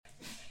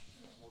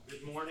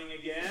morning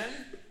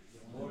again.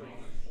 Good morning.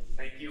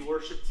 Thank you,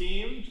 worship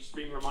team. Just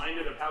being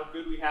reminded of how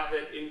good we have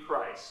it in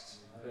Christ.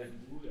 That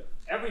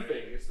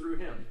everything is through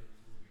Him.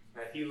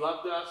 That He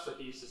loved us, that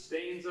He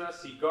sustains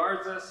us, He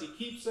guards us, He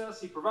keeps us,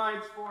 He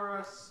provides for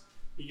us.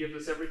 He gives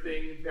us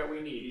everything that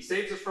we need. He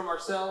saves us from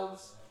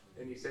ourselves,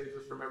 and He saves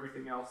us from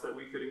everything else that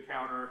we could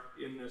encounter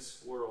in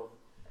this world.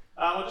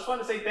 I just want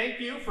to say thank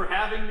you for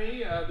having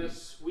me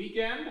this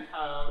weekend.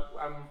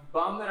 I'm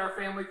bummed that our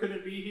family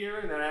couldn't be here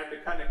and that I have to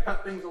kind of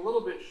cut things a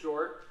little bit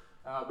short,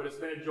 but it's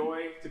been a joy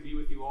to be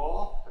with you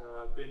all.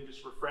 I've been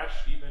just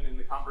refreshed even in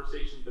the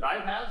conversations that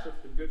I've had, so it's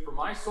been good for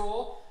my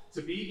soul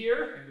to be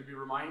here and to be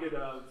reminded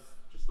of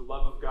just the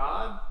love of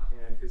God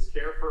and His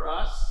care for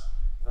us,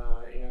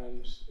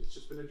 and it's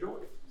just been a joy.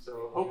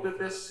 So hope that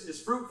this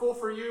is fruitful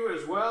for you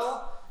as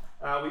well.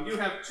 We do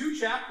have 2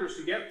 chapters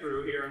to get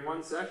through here in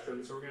one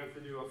session, so we're going to have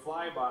to do a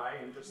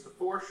flyby in just the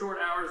 4 short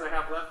hours I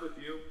have left with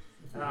you.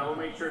 We'll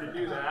make sure to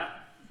do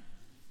that.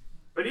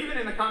 But even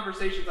in the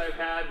conversations I've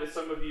had with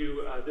some of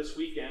you this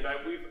weekend,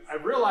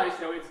 I've realized,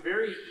 it's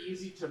very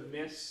easy to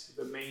miss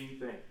the main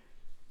thing.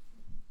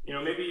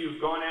 Maybe you've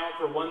gone out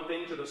for one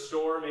thing to the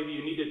store, maybe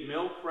you needed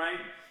milk, right?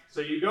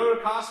 So you go to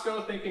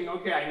Costco thinking,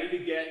 okay, I need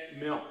to get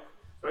milk.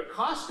 But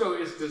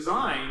Costco is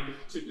designed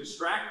to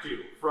distract you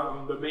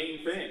from the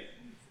main thing.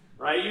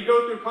 Right? You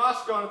go through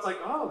Costco and it's like,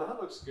 oh,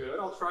 that looks good.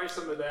 I'll try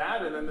some of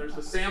that. And then there's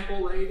the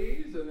sample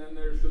ladies, and then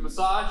there's the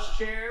massage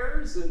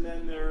chairs, and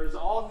then there's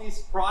all these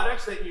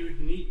products that you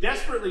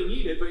desperately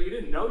needed, but you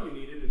didn't know you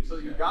needed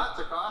until you got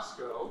to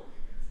Costco.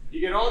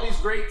 You get all these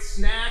great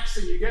snacks,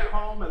 and you get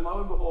home, and lo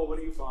and behold, what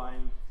do you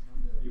find?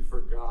 You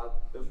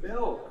forgot the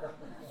milk.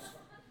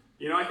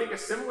 I think a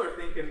similar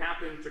thing can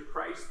happen to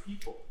Christ's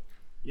people.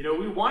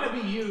 We want to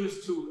be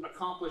used to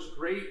accomplish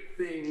great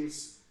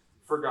things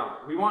for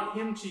God. We want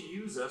Him to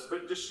use us,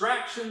 but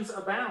distractions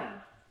abound.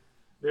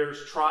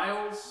 There's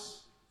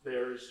trials,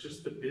 there's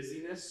just the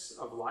busyness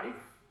of life.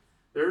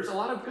 There's a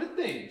lot of good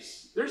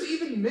things. There's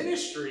even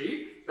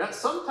ministry that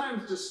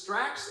sometimes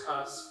distracts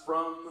us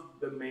from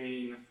the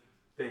main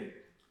thing.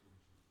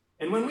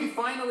 And when we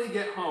finally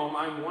get home,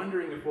 I'm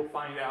wondering if we'll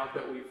find out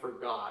that we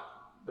forgot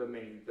the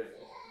main thing,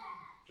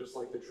 just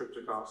like the trip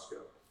to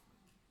Costco.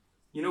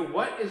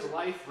 What is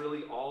life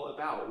really all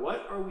about?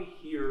 What are we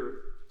here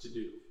to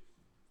do?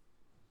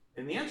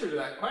 And the answer to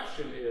that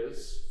question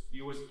is,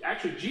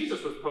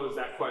 Jesus was posed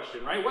that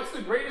question, right? What's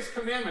the greatest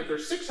commandment?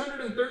 There's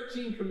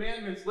 613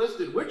 commandments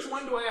listed. Which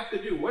one do I have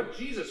to do?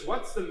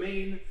 What's the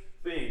main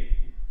thing?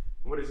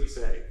 And what does He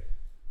say?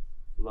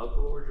 Love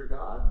the Lord your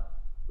God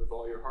with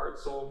all your heart,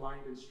 soul,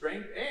 mind, and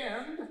strength,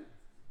 and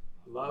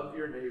love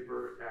your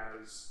neighbor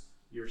as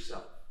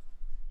yourself.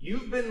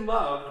 You've been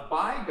loved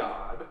by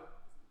God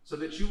so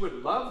that you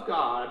would love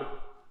God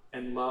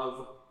and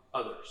love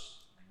others.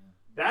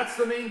 That's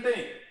the main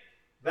thing.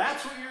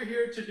 That's what you're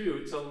here to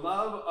do, to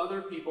love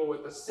other people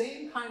with the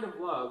same kind of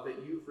love that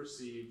you've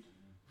received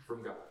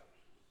from God.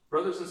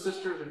 Brothers and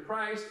sisters in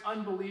Christ,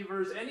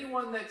 unbelievers,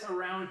 anyone that's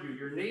around you,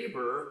 your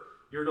neighbor,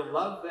 you're to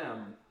love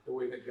them the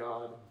way that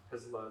God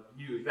has loved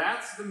you.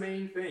 That's the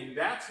main thing.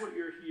 That's what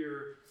you're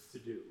here to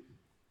do.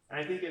 And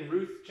I think in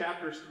Ruth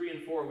chapters 3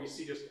 and 4, we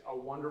see just a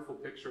wonderful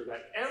picture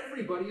that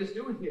everybody is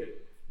doing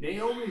it.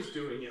 Naomi's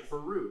doing it for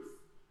Ruth.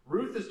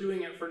 Ruth is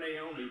doing it for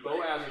Naomi.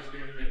 Boaz is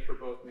doing it for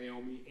both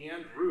Naomi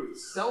and Ruth,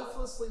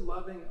 selflessly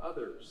loving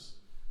others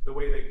the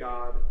way that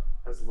God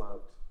has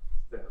loved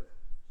them.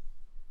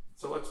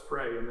 So let's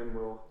pray, and then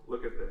we'll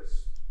look at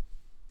this.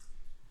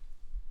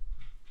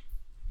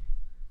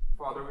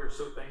 Father, we are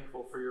so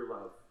thankful for your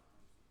love,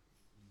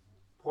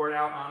 poured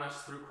out on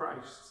us through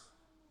Christ.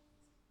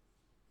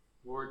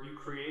 Lord, you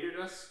created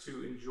us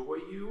to enjoy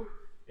you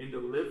and to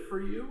live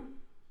for you.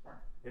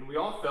 And we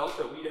all felt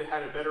that we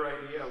had a better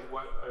idea of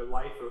what a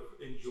life of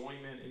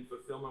enjoyment and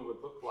fulfillment would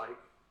look like.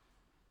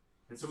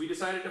 And so we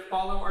decided to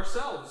follow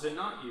ourselves and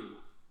not you.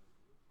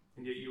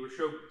 And yet you were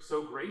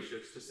so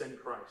gracious to send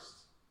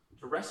Christ,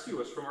 to rescue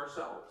us from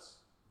ourselves,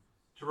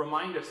 to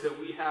remind us that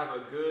we have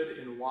a good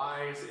and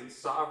wise and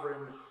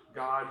sovereign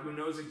God who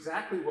knows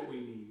exactly what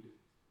we need,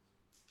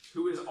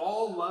 who is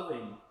all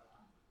loving.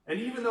 And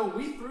even though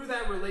we threw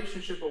that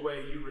relationship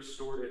away, you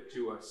restored it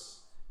to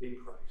us in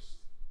Christ.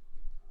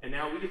 And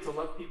now we get to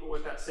love people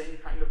with that same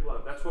kind of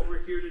love. That's what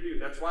we're here to do.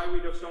 That's why we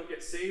just don't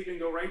get saved and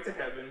go right to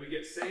heaven. We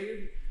get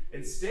saved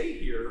and stay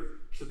here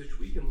so that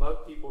we can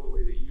love people the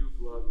way that you've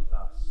loved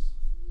us.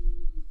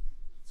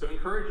 So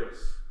encourage us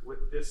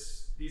with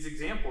these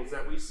examples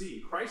that we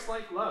see.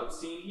 Christ-like love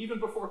seen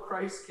even before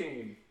Christ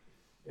came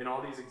in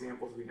all these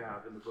examples we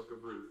have in the book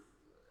of Ruth.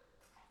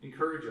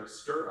 Encourage us,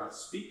 stir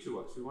us, speak to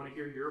us. We want to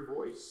hear your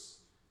voice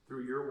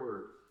through your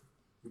word.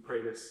 We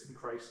pray this in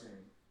Christ's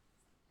name.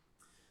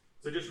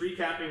 So just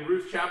recapping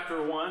Ruth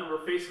chapter 1,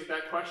 we're faced with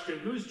that question,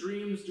 whose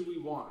dreams do we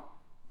want?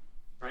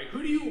 Right?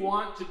 Who do you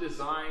want to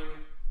design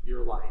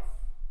your life?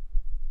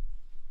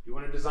 Do you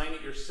want to design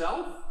it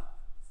yourself?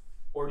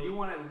 Or do you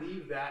want to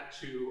leave that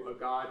to a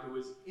God who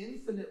is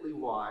infinitely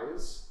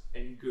wise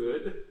and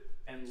good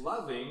and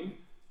loving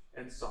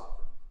and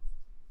sovereign?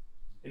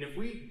 And if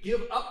we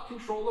give up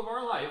control of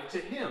our life to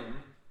him,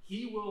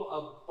 he will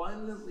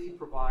abundantly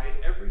provide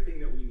everything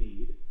that we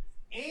need,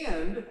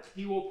 and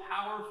he will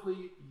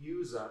powerfully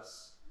use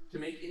us to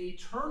make an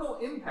eternal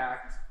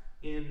impact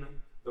in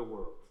the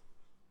world.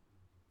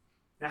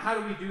 Now, how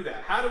do we do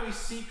that? How do we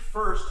seek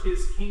first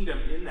his kingdom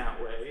in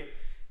that way?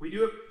 We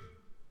do it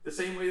the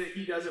same way that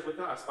he does it with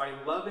us, by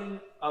loving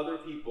other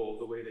people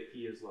the way that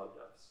he has loved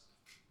us.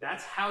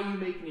 That's how you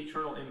make an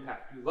eternal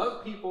impact. You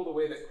love people the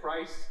way that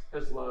Christ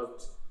has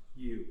loved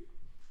you.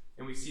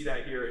 And we see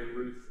that here in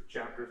Ruth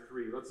chapter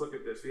 3. Let's look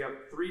at this. We have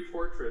 3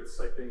 portraits,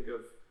 I think,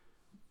 of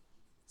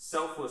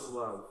selfless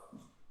love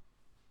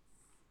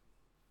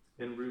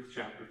in Ruth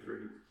chapter 3.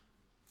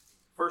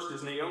 First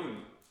is Naomi.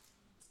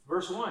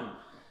 Verse 1.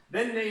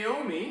 Then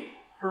Naomi,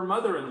 her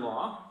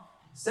mother-in-law,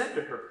 said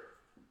to her,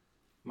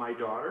 "My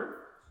daughter,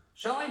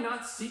 shall I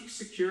not seek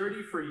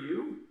security for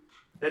you,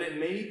 that it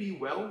may be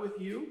well with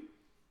you?"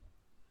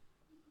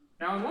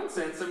 Now, in one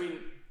sense,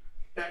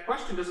 that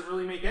question doesn't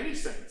really make any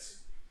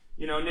sense.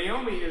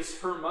 Naomi is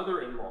her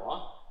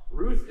mother-in-law.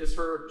 Ruth is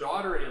her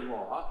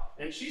daughter-in-law.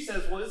 And she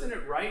says, well, isn't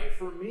it right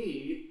for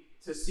me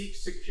to seek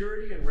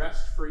security and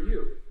rest for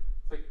you?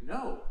 It's like,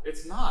 no,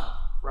 it's not,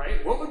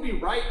 right? What would be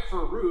right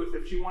for Ruth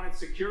if she wanted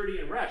security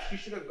and rest? She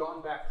should have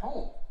gone back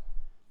home.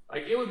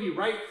 It would be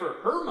right for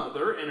her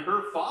mother and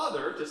her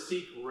father to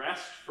seek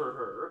rest for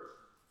her.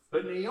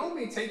 But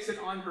Naomi takes it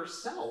on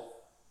herself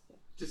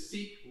to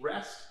seek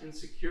rest and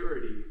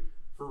security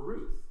for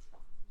Ruth.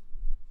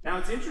 Now,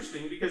 it's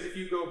interesting because if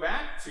you go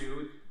back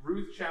to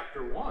Ruth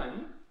chapter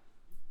 1,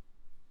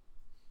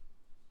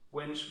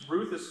 when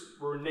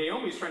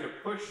Naomi's trying to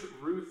push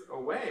Ruth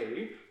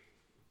away,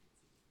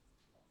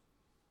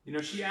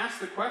 she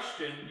asked the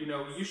question,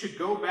 you should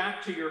go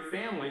back to your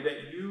family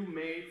that you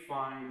may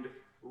find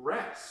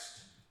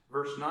rest.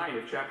 Verse 9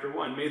 of chapter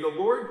 1, may the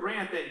Lord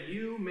grant that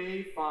you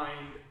may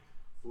find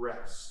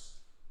rest.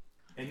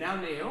 And now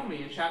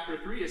Naomi in chapter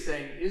 3 is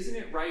saying, isn't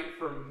it right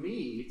for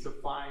me to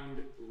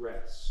find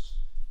rest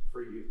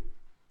for you?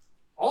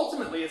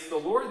 Ultimately, it's the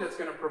Lord that's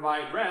going to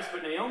provide rest,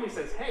 but Naomi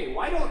says, hey,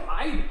 why don't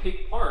I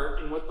take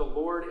part in what the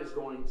Lord is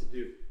going to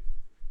do?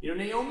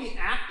 Naomi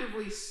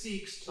actively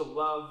seeks to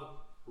love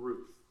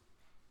Ruth.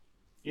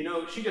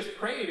 She just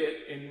prayed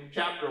it in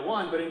chapter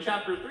 1, but in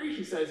chapter 3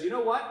 she says, you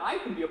know what? I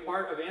can be a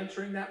part of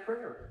answering that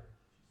prayer.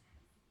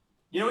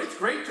 It's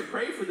great to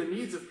pray for the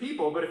needs of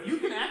people, but if you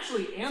can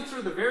actually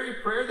answer the very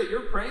prayer that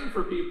you're praying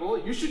for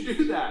people, you should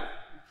do that.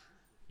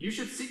 You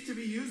should seek to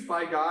be used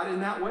by God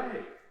in that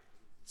way.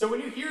 So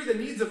when you hear the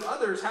needs of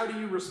others, how do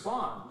you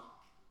respond?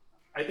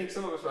 I think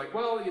some of us are like,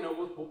 well,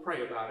 we'll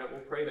pray about it.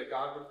 We'll pray that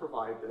God would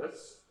provide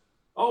this.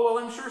 Oh,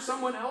 well, I'm sure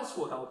someone else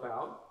will help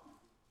out.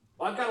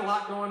 Well, I've got a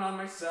lot going on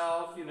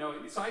myself,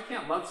 so I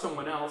can't love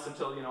someone else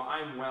until,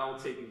 I'm well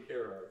taken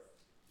care of.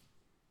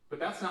 But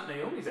that's not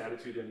Naomi's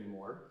attitude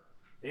anymore.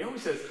 Naomi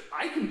says,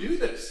 I can do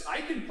this.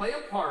 I can play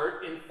a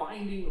part in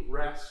finding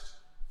rest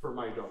for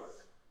my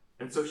daughter.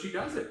 And so she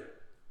does it.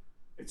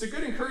 It's a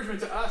good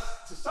encouragement to us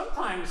to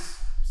sometimes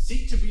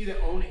seek to be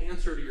the own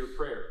answer to your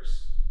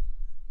prayers.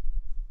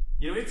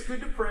 It's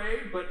good to pray,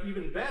 but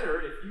even better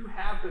if you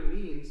have the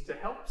means to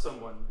help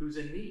someone who's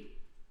in need.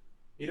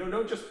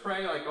 Don't just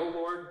pray like, oh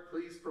Lord,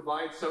 please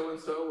provide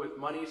so-and-so with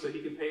money so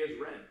he can pay his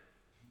rent.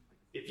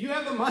 If you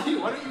have the money,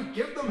 why don't you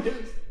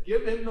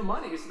give him the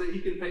money so that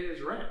he can pay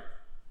his rent?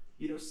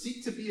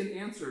 Seek to be an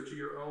answer to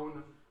your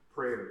own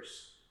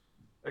prayers.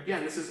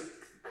 Again, this is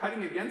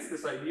cutting against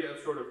this idea of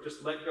sort of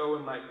just let go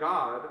and let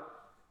God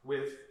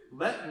with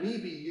let me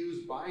be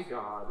used by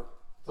God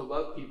to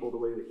love people the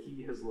way that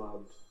he has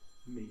loved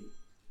me.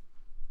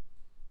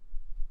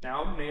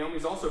 Now,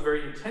 Naomi's also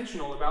very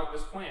intentional about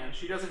this plan.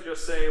 She doesn't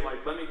just say,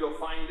 let me go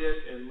find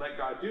it and let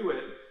God do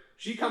it.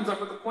 She comes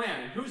up with a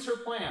plan. And who's her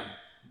plan?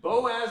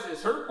 Boaz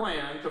is her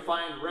plan to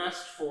find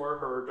rest for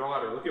her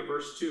daughter. Look at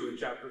verse 2 in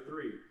chapter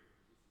 3.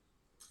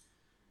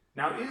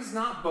 Now, is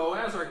not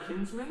Boaz our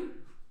kinsman,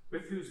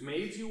 with whose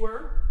maids you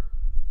were?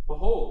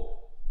 Behold,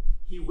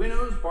 he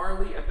winnows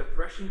barley at the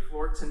threshing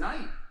floor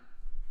tonight.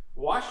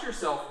 Wash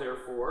yourself,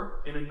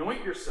 therefore, and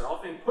anoint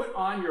yourself, and put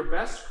on your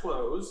best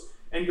clothes,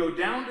 and go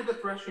down to the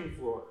threshing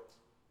floor.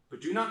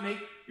 But do not make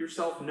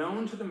yourself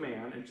known to the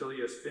man until he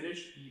has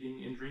finished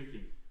eating and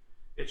drinking.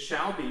 It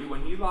shall be,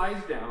 when he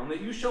lies down,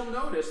 that you shall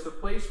notice the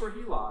place where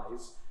he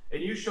lies,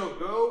 and you shall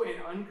go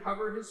and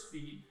uncover his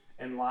feet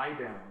and lie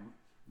down.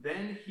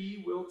 Then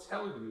he will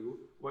tell you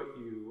what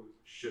you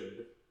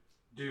should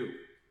do.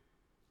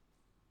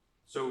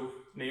 So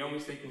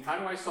Naomi's thinking, how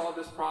do I solve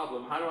this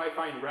problem? How do I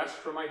find rest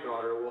for my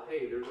daughter? Well,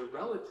 hey, there's a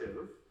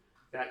relative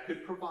that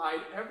could provide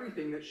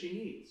everything that she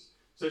needs.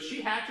 So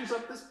she hatches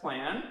up this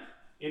plan.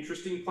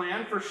 Interesting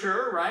plan for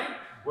sure, right?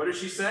 What does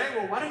she say?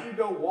 Well, why don't you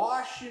go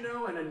wash,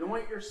 and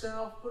anoint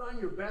yourself, put on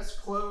your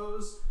best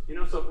clothes.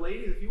 So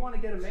ladies, if you want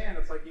to get a man,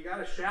 it's like you got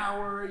to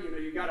shower,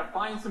 you got to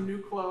find some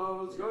new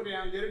clothes, go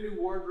down, get a new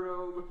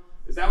wardrobe.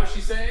 Is that what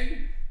she's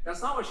saying?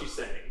 That's not what she's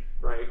saying,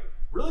 right?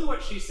 Really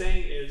what she's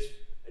saying is,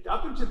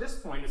 up until this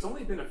point, it's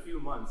only been a few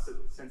months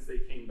since they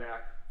came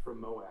back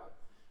from Moab.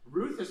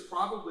 Ruth has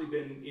probably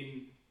been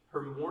in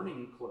her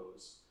mourning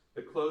clothes,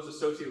 the clothes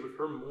associated with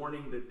her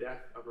mourning the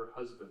death of her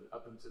husband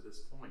up until this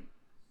point.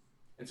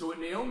 And so what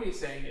Naomi is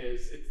saying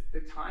is,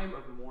 the time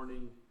of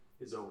mourning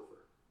is over.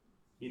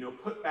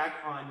 Put back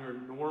on your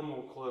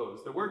normal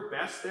clothes. The word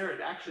best there,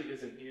 it actually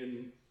isn't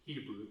in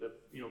Hebrew,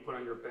 put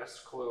on your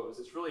best clothes.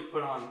 It's really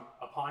put on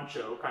a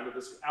poncho, kind of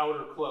this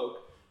outer cloak,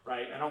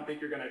 right? I don't think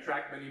you're going to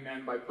attract many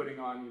men by putting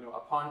on, a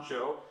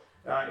poncho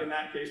in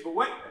that case. But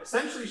what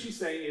essentially she's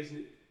saying is,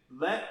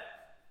 let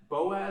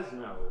Boaz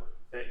know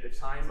that the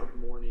time of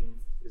mourning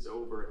is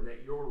over and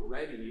that you're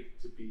ready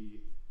to be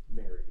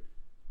married.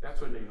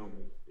 That's what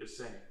Naomi is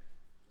saying.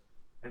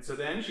 And so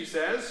then she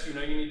says, you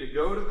need to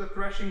go to the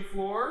threshing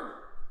floor.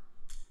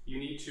 You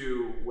need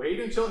to wait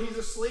until he's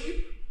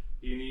asleep.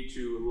 You need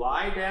to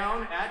lie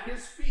down at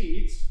his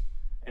feet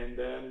and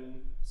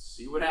then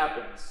see what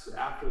happens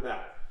after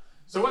that.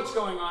 So what's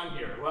going on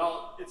here?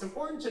 Well, it's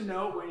important to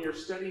know when you're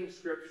studying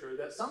Scripture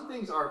that some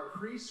things are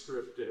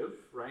prescriptive,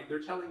 right? They're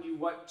telling you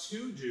what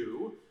to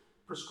do,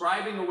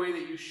 prescribing a way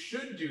that you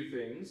should do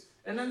things.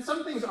 And then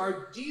some things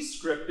are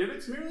descriptive.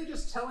 It's merely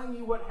just telling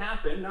you what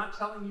happened, not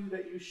telling you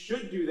that you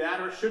should do that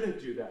or shouldn't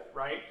do that,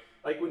 right?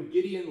 Like when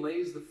Gideon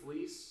lays the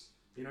fleece,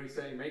 he's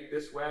saying make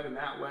this wet and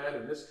that wet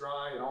and this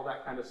dry and all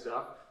that kind of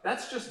stuff.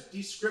 That's just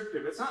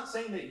descriptive. It's not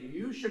saying that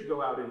you should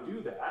go out and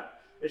do that.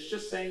 It's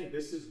just saying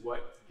this is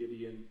what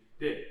Gideon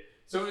did.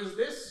 So is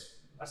this,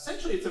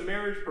 essentially it's a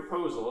marriage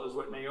proposal is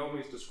what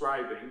Naomi's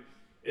describing.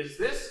 Is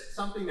this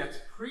something that's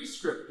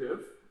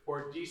prescriptive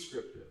or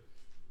descriptive?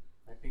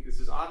 I think this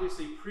is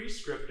obviously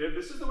prescriptive.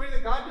 This is the way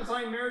that God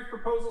designed marriage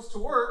proposals to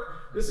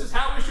work. This is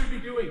how we should be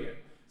doing it.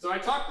 So I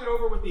talked it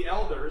over with the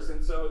elders,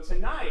 and so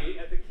tonight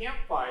at the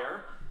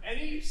campfire,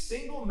 any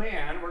single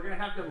man, we're going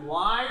to have them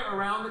lie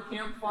around the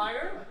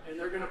campfire, and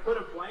they're going to put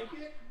a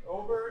blanket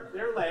over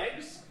their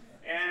legs.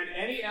 And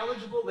any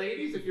eligible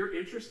ladies, if you're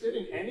interested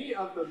in any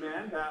of the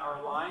men that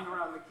are lying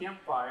around the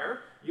campfire,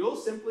 you'll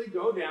simply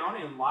go down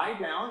and lie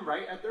down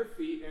right at their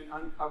feet and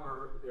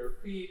uncover their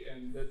feet,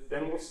 and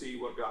then we'll see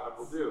what God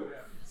will do.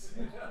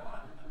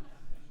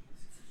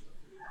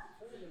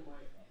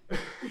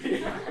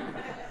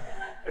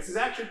 This is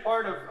actually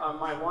part of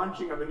my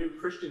launching of a new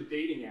Christian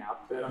dating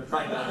app that I'm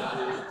trying to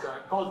do.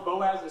 It's called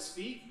Boaz's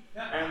Feet.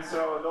 And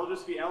so they'll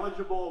just be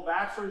eligible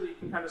bachelors that you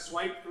can kind of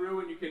swipe through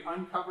and you can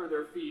uncover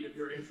their feet if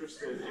you're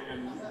interested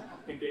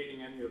in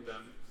dating any of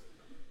them.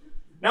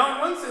 Now,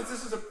 in one sense,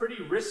 this is a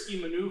pretty risky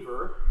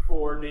maneuver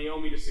for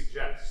Naomi to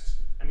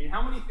suggest. I mean,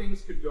 how many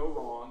things could go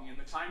wrong in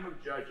the time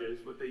of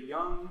Judges with a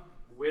young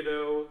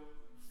widow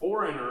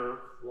foreigner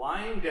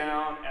lying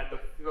down at the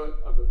foot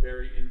of a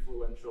very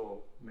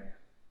influential man?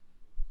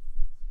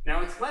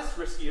 Now, it's less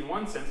risky in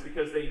one sense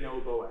because they know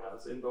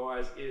Boaz, and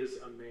Boaz is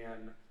a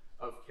man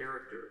of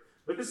character.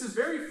 But this is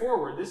very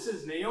forward. This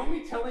is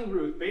Naomi telling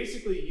Ruth,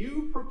 basically,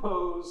 you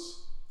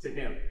propose to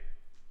him.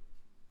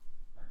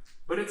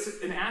 But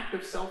it's an act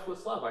of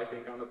selfless love, I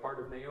think, on the part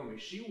of Naomi.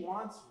 She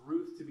wants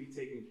Ruth to be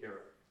taken care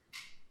of.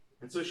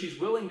 And so she's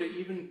willing to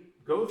even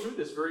go through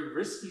this very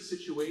risky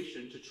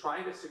situation to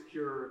try to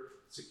secure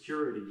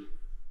security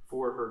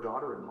for her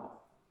daughter-in-law.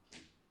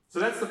 So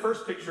that's the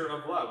first picture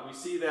of love. We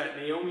see that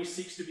Naomi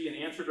seeks to be an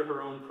answer to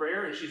her own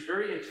prayer, and she's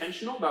very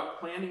intentional about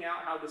planning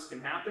out how this can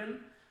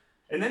happen.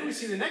 And then we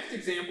see the next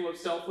example of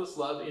selfless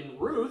love in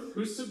Ruth,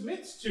 who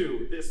submits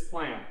to this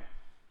plan.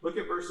 Look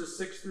at verses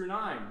 6 through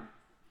 9.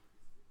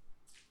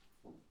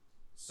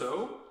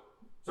 So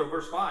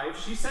verse 5,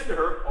 she said to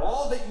her,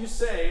 all that you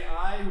say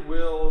I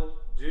will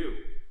do.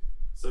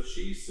 So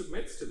she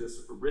submits to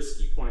this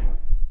risky plan.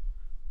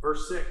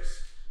 Verse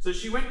 6, so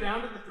she went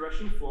down to the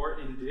threshing floor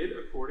and did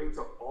according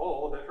to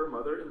all that her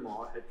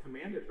mother-in-law had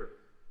commanded her.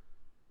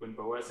 When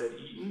Boaz had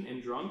eaten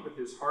and drunk with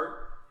his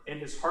heart, and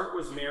his heart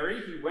was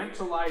merry, he went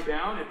to lie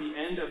down at the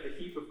end of the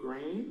heap of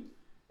grain,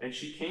 and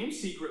she came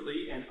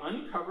secretly and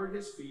uncovered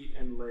his feet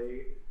and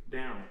lay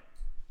down.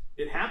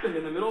 It happened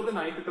in the middle of the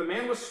night that the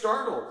man was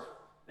startled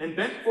and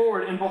bent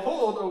forward, and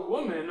behold, a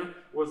woman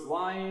was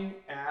lying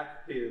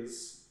at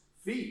his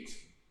feet.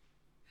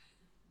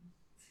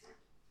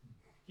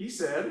 He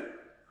said,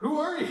 who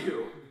are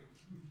you?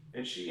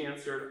 And she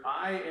answered,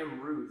 I am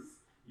Ruth,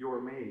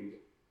 your maid.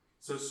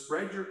 So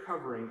spread your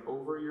covering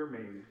over your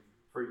maid,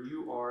 for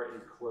you are a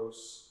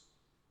close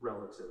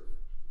relative.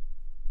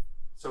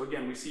 So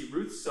again, we see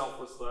Ruth's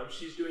selfless love.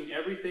 She's doing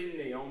everything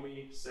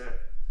Naomi said.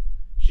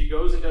 She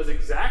goes and does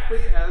exactly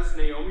as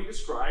Naomi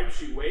described.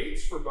 She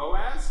waits for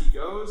Boaz. He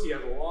goes. He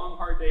has a long,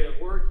 hard day of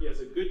work. He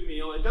has a good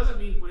meal. It doesn't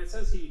mean, when it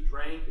says he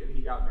drank and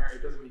he got married,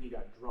 it doesn't mean he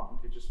got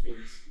drunk. It just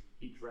means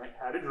he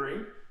had a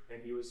drink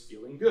and he was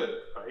feeling good,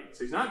 right?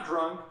 So he's not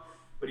drunk,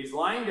 but he's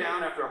lying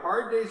down after a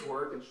hard day's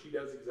work, and she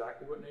does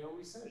exactly what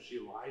Naomi says. She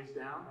lies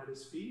down at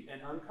his feet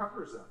and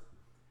uncovers them.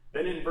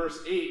 Then in verse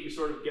 8, you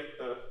sort of get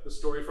the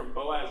story from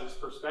Boaz's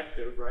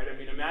perspective, right? I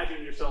mean,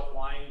 imagine yourself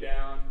lying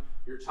down,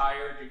 you're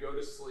tired, you go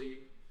to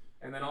sleep,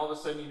 and then all of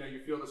a sudden, you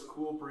feel this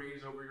cool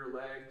breeze over your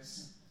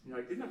legs. You're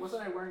like,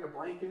 wasn't I wearing a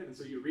blanket? And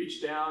so you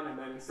reach down, and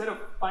then instead of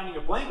finding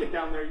a blanket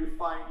down there, you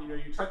find,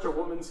 you touch a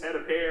woman's head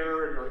of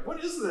hair, and you're like,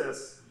 what is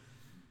this?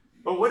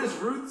 But what does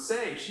Ruth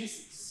say? She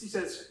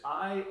says,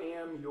 I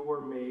am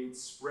your maid.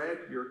 Spread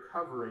your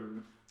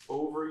covering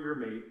over your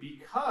maid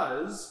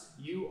because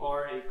you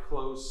are a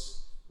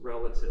close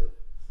relative.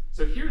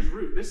 So here's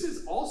Ruth. This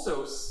is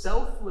also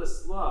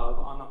selfless love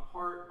on the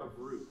part of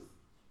Ruth.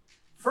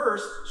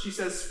 First, she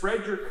says,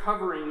 spread your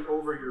covering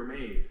over your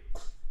maid.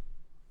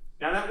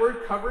 Now that word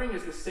covering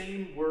is the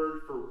same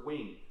word for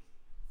wing.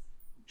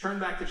 Turn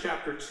back to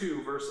chapter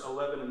 2, verse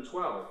 11 and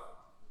 12.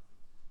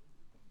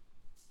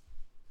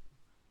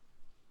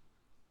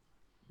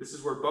 This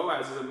is where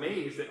Boaz is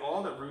amazed at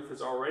all that Ruth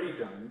has already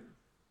done.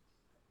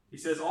 He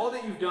says, all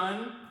that you've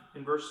done,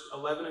 in verse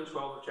 11 and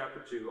 12 of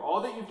chapter 2,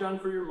 all that you've done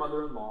for your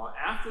mother-in-law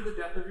after the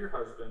death of your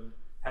husband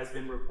has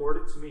been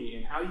reported to me,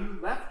 and how you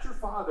left your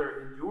father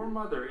and your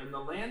mother in the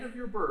land of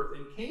your birth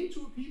and came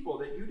to a people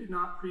that you did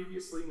not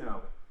previously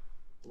know.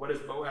 What does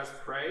Boaz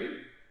pray?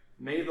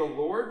 May the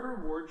Lord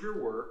reward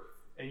your work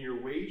and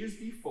your wages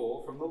be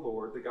full from the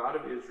Lord, the God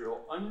of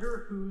Israel,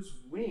 under whose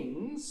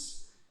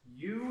wings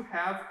you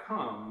have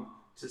come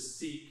to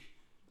seek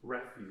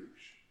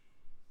refuge.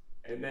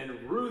 And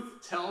then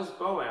Ruth tells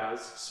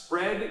Boaz,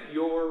 spread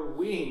your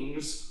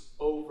wings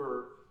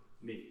over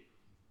me.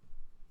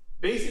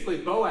 Basically,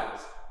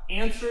 Boaz,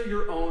 answer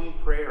your own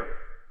prayer.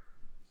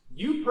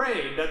 You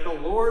prayed that the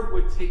Lord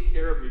would take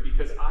care of me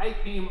because I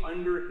came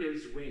under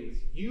his wings.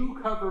 You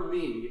cover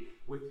me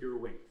with your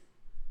wings.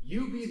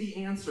 You be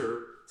the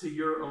answer to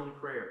your own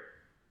prayer.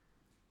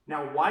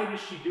 Now, why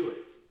does she do it?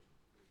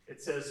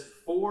 It says,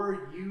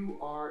 for you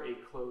are a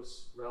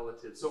close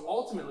relative. So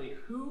ultimately,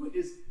 who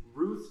is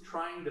Ruth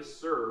trying to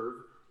serve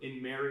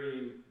in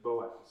marrying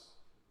Boaz?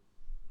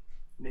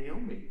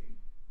 Naomi.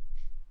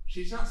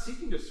 She's not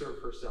seeking to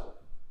serve herself.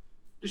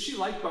 Does she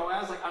like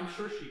Boaz? Like, I'm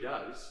sure she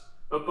does.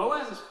 But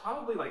Boaz is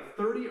probably like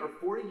 30 or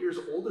 40 years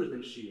older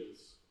than she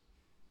is.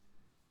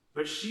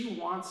 But she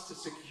wants to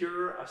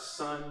secure a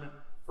son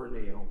for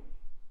Naomi.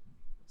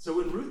 So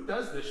when Ruth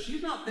does this,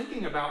 she's not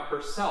thinking about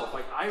herself.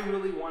 Like, I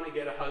really want to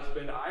get a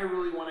husband. I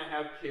really want to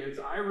have kids.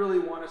 I really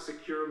want to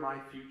secure my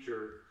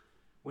future.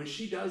 When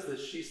she does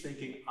this, she's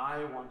thinking,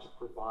 I want to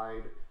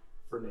provide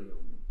for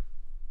Naomi.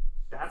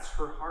 That's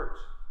her heart.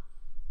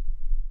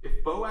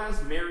 If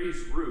Boaz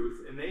marries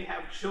Ruth and they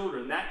have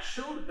children, that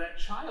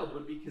child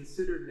would be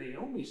considered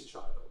Naomi's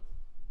child,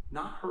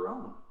 not her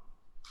own.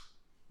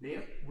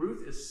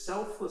 Ruth is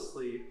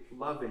selflessly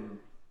loving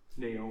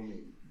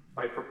Naomi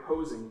by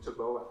proposing to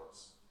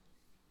Boaz.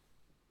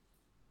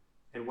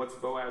 And what's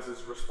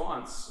Boaz's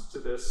response to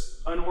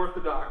this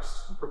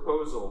unorthodox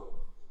proposal?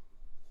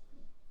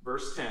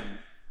 Verse 10.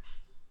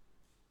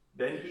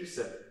 Then he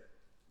said,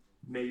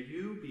 may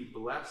you be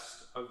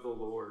blessed of the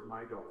Lord,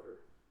 my daughter.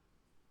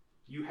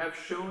 You have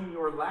shown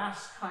your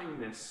last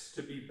kindness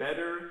to be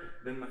better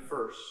than the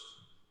first,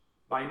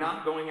 by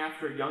not going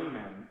after young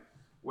men,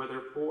 whether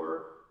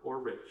poor or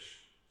rich.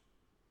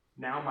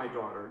 Now, my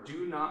daughter,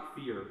 do not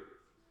fear.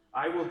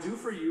 I will do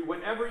for you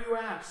whatever you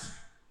ask.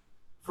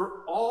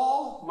 For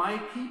all my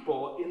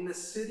people in the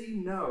city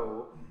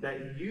know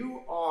that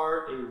you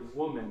are a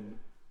woman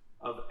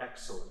of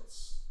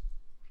excellence.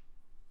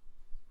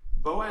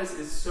 Boaz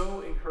is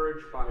so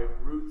encouraged by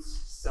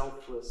Ruth's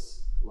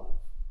selfless love.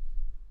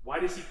 Why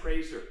does he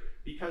praise her?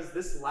 Because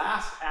this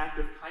last act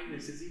of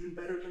kindness is even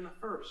better than the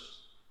first.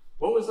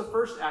 What was the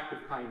first act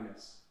of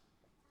kindness?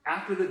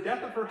 After the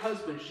death of her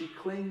husband, she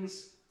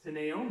clings to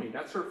Naomi.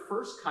 That's her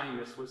first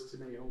kindness, was to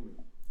Naomi.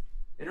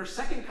 And her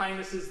second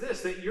kindness is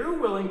this, that you're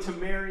willing to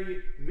marry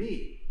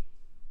me.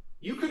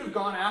 You could have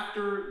gone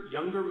after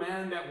younger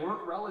men that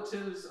weren't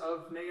relatives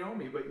of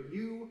Naomi, but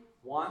you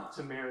want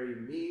to marry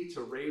me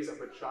to raise up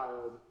a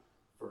child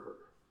for her.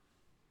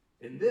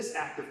 And this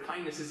act of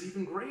kindness is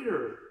even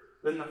greater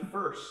than the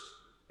first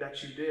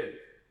that you did.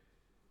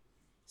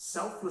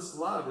 Selfless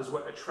love is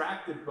what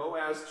attracted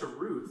Boaz to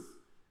Ruth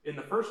in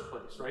the first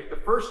place, right? The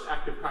first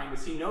act of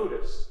kindness he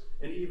noticed,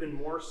 and even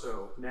more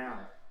so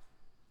now.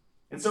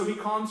 And so he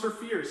calms her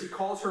fears. He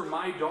calls her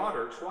my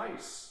daughter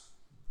twice.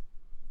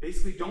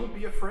 Basically, don't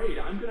be afraid.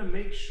 I'm going to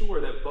make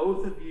sure that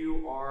both of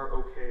you are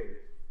okay.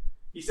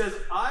 He says,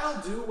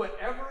 I'll do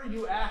whatever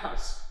you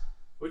ask.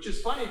 Which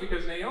is funny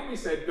because Naomi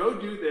said, go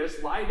do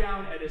this, lie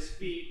down at his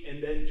feet,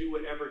 and then do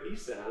whatever he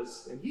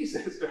says. And he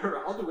says to her,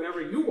 I'll do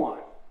whatever you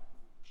want.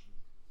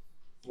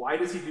 Why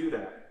does he do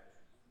that?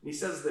 And he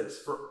says this,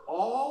 for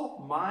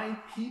all my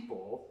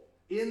people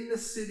in the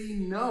city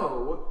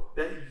know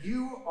that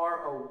you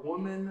are a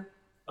woman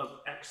of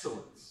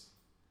excellence.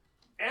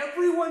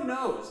 Everyone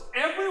knows,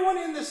 everyone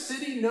in the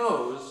city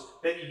knows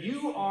that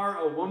you are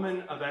a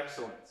woman of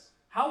excellence.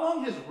 How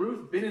long has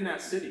Ruth been in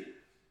that city?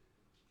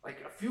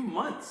 Like a few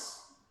months.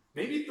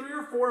 Maybe 3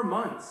 or 4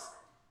 months.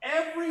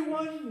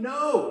 Everyone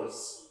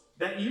knows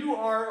that you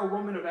are a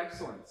woman of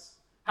excellence.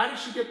 How did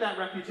she get that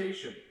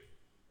reputation?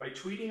 By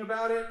tweeting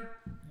about it?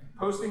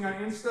 Posting on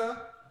Insta?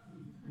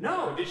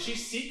 No. Did she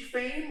seek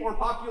fame or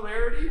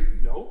popularity?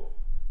 No.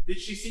 Did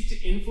she seek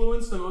to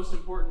influence the most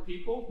important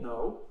people?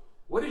 No.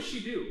 What did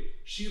she do?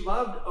 She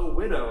loved a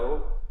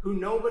widow who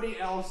nobody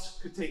else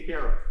could take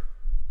care of,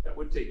 that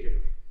would take care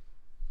of.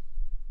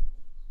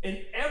 And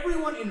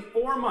everyone in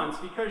 4 months,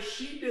 because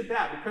she did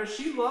that, because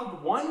she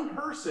loved one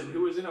person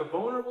who was in a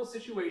vulnerable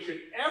situation,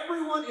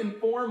 everyone in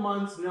 4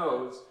 months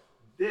knows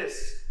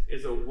this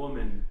is a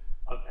woman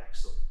of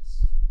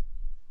excellence.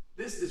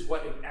 This is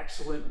what an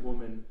excellent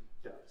woman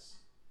does.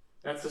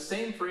 That's the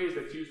same phrase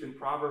that's used in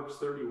Proverbs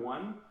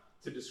 31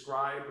 to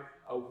describe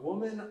a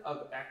woman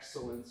of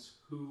excellence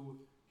who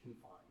can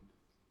find.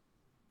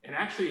 And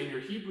actually, in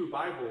your Hebrew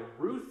Bible,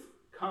 Ruth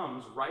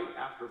comes right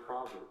after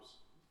Proverbs.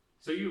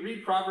 So you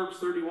read Proverbs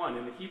 31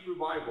 in the Hebrew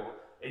Bible,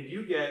 and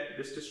you get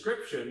this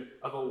description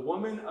of a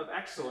woman of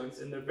excellence,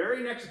 and the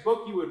very next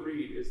book you would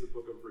read is the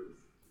book of Ruth.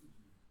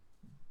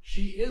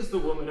 She is the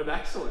woman of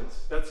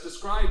excellence that's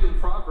described in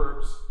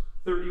Proverbs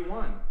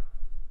 31,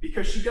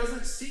 because she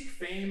doesn't seek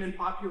fame and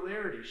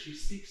popularity. She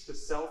seeks to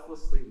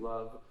selflessly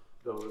love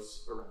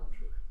those around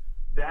her.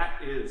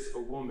 That is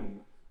a woman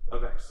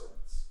of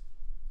excellence.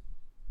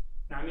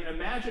 Now, I mean,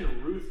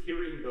 imagine Ruth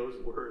hearing those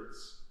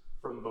words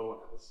from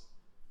Boaz.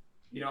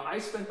 You know, I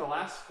spent the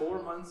last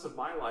 4 months of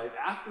my life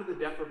after the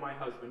death of my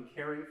husband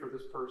caring for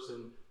this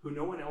person who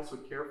no one else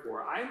would care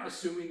for. I'm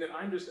assuming that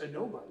I'm just a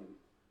nobody.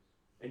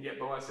 And yet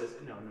Boaz says,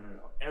 no.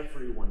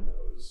 Everyone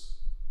knows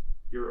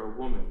you're a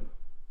woman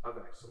of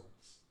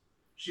excellence.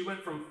 She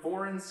went from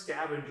foreign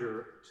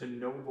scavenger to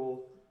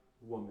noble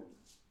woman.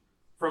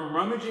 From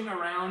rummaging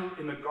around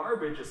in the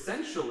garbage,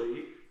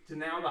 essentially, to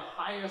now the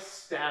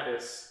highest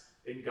status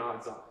in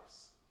God's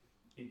eyes.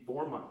 In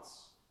 4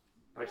 months.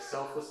 By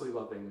selflessly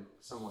loving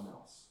someone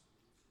else.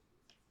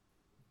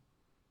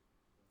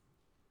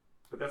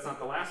 But that's not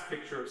the last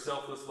picture of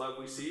selfless love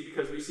we see,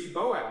 because we see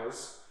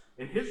Boaz,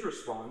 in his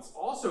response,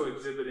 also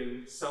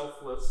exhibiting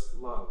selfless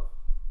love.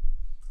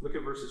 Look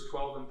at verses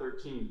 12 and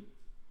 13.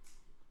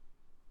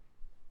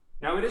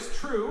 Now it is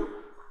true,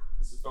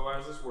 this is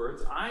Boaz's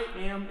words, I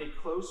am a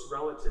close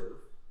relative.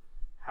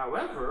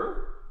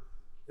 However,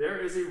 there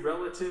is a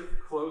relative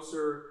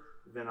closer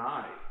than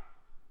I.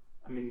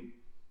 I mean,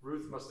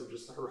 Ruth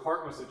her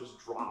heart must have just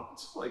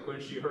dropped, like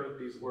when she heard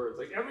these words.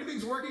 Like,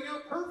 everything's working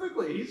out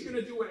perfectly. He's going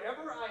to do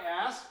whatever I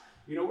ask.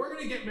 You know, we're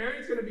going to get married.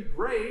 It's going to be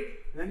great.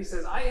 And then he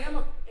says, I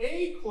am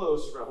a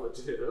close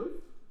relative,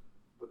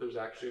 but there's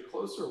actually a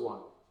closer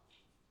one.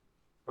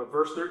 But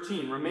verse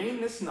 13,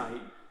 remain this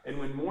night, and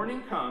when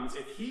morning comes,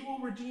 if he will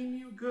redeem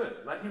you, good,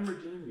 let him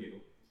redeem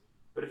you.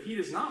 But if he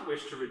does not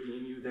wish to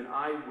redeem you, then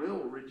I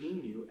will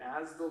redeem you,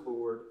 as the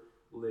Lord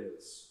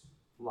lives.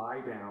 Lie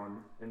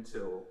down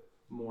until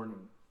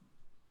morning.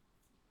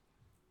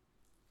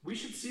 We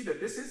should see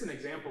that this is an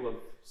example of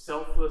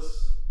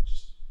selfless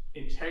just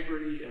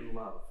integrity and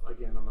love,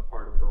 again, on the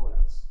part of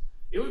Boaz.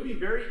 It would be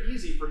very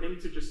easy for him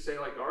to just say,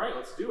 like, all right,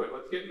 let's do it.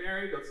 Let's get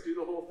married. Let's do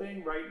the whole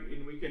thing, right?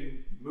 And we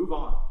can move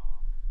on.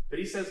 But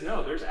he says,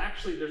 no, there's an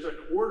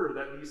order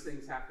that these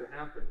things have to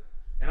happen.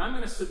 And I'm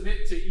going to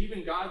submit to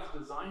even God's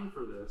design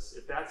for this,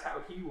 if that's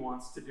how he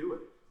wants to do it.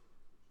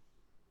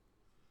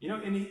 You know,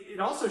 and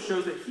it also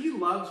shows that he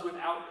loves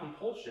without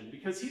compulsion,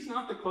 because he's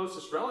not the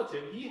closest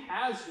relative. He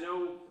has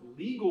no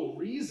legal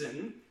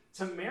reason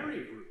to marry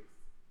Ruth.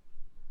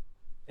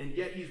 And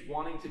yet he's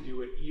wanting to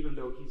do it even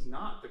though he's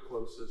not the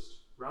closest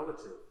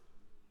relative.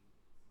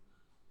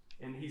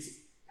 And he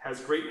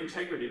has great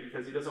integrity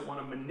because he doesn't want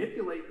to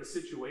manipulate the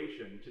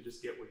situation to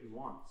just get what he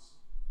wants.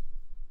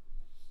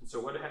 And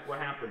so what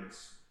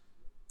happens?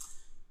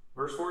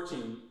 Verse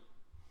 14,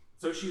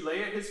 so she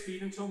lay at his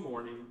feet until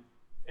morning,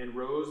 and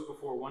rose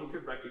before one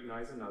could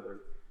recognize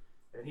another.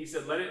 And he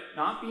said, let it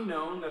not be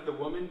known that the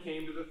woman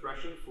came to the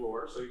threshing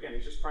floor. So again,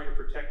 he's just trying to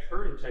protect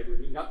her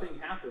integrity. Nothing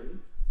happened.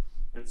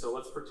 And so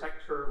let's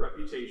protect her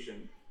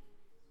reputation.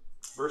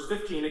 Verse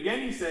 15,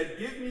 again he said,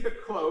 give me the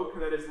cloak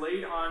that is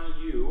laid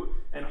on you,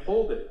 and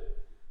hold it.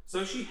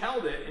 So she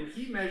held it, and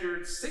he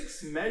measured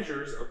 6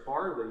 measures of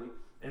barley,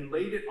 and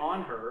laid it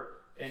on her,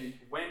 and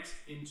went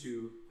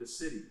into the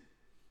city.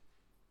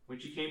 When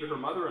she came to her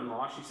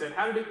mother-in-law, she said,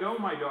 how did it go,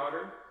 my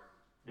daughter?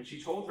 And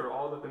she told her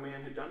all that the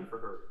man had done for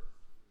her.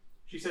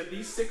 She said,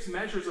 these 6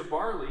 measures of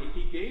barley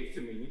he gave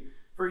to me,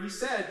 for he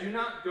said, do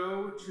not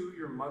go to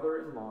your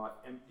mother-in-law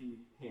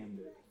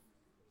empty-handed.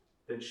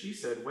 Then she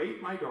said,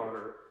 wait, my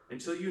daughter,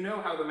 until you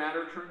know how the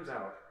matter turns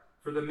out,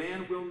 for the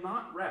man will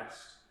not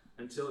rest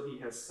until he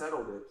has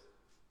settled it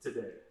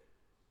today.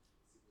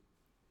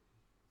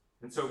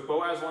 And so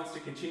Boaz wants to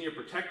continue to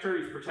protect her.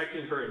 He's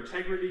protecting her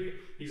integrity.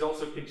 He's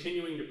also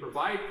continuing to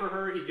provide for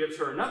her. He gives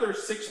her another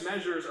 6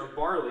 measures of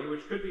barley,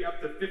 which could be up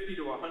to 50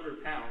 to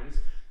 100 pounds.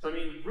 So, I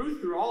mean,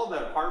 Ruth, through all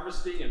that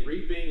harvesting and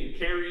reaping and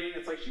carrying,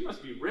 it's like she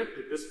must be ripped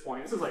at this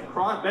point. This is like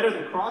better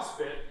than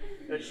CrossFit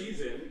that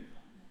she's in.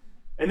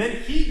 And then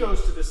he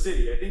goes to the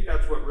city. I think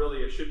that's what really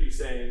it should be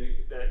saying,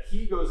 that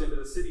he goes into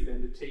the city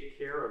then to take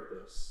care of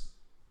this.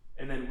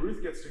 And then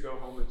Ruth gets to go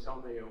home and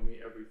tell Naomi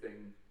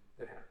everything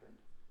that happened.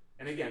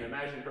 And again,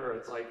 imagine her,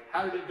 it's like,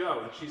 how did it go?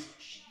 And she's,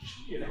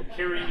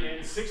 carrying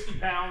in 60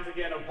 pounds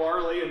again of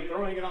barley and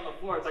throwing it on the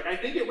floor. It's like, I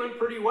think it went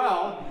pretty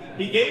well.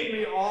 He gave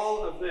me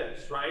all of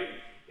this, right?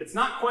 It's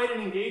not quite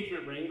an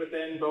engagement ring, but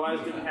then Boaz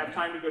didn't have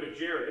time to go to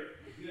Jared.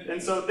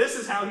 And so this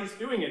is how he's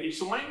doing it.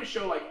 He's wanting to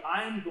show, like,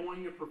 I'm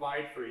going to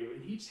provide for you.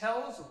 And he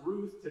tells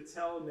Ruth to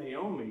tell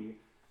Naomi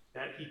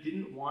that he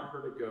didn't want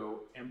her to go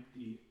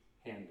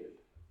empty-handed.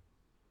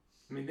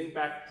 I mean, think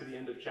back to the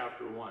end of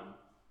chapter 1.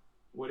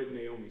 What did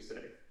Naomi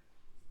say?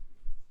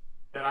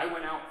 That I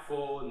went out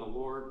full and the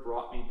Lord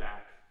brought me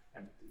back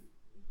empty.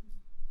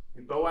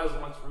 And Boaz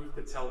wants Ruth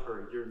to tell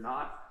her, you're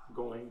not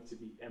going to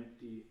be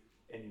empty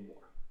anymore.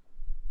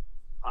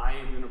 I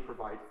am going to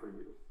provide for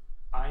you.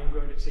 I am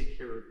going to take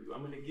care of you.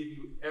 I'm going to give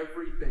you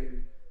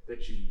everything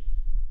that you need.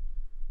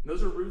 And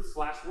those are Ruth's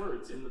last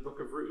words in the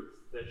book of Ruth,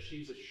 that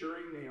she's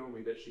assuring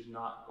Naomi that she's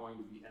not going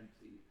to be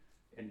empty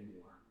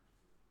anymore.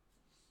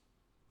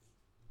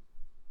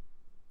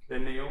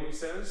 Then Naomi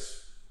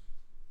says,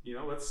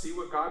 let's see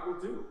what God will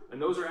do. And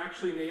those are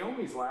actually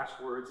Naomi's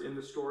last words in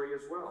the story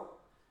as well.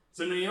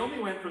 So Naomi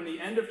went from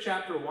the end of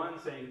chapter 1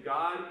 saying,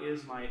 God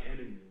is my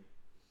enemy,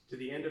 to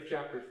the end of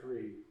chapter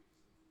 3.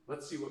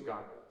 Let's see what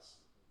God does.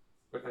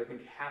 With, I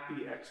think,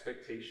 happy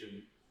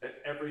expectation that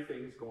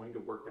everything's going to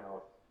work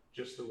out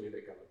just the way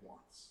that God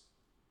wants.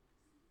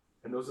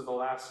 And those are the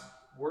last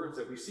words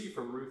that we see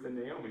from Ruth and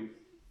Naomi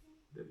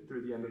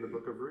through the end of the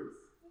book of Ruth.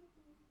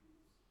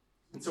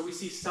 And so we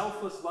see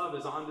selfless love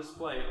is on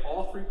display at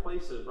all three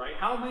places, right?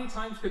 How many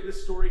times could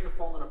this story have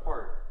fallen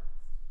apart?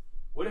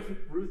 What if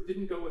Ruth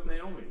didn't go with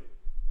Naomi?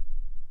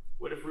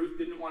 What if Ruth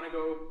didn't want to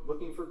go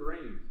looking for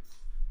grain?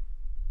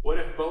 What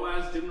if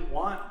Boaz didn't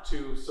want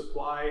to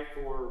supply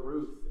for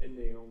Ruth and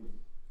Naomi?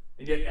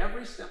 And yet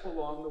every step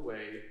along the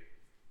way,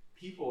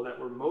 people that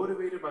were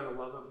motivated by the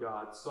love of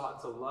God sought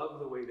to love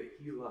the way that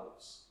he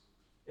loves.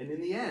 And in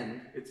the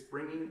end, it's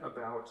bringing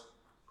about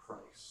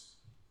Christ.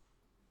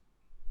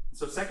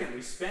 So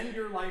secondly, spend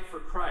your life for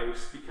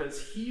Christ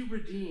because he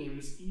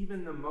redeems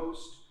even the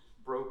most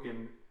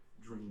broken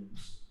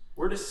dreams.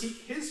 We're to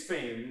seek his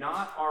fame,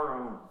 not our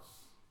own.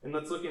 And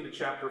let's look into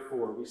chapter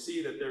 4. We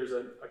see that there's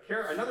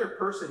another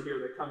person here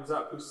that comes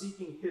up who's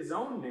seeking his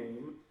own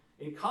name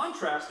in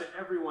contrast to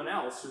everyone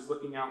else who's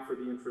looking out for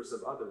the interests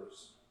of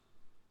others.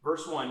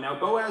 Verse 1, now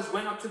Boaz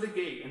went up to the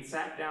gate and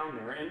sat down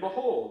there, and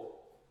behold,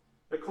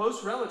 the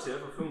close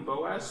relative of whom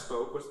Boaz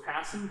spoke was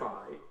passing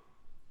by.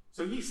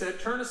 So he said,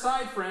 turn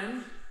aside,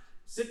 friend,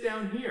 sit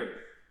down here.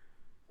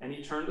 And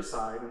he turned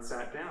aside and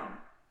sat down.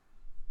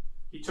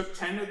 He took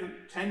 10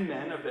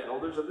 men of the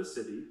elders of the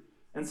city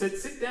and said,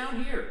 sit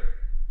down here.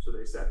 So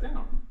they sat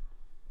down.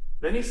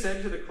 Then he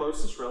said to the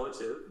closest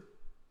relative,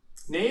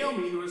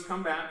 Naomi, who has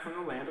come back from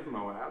the land of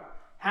Moab,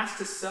 has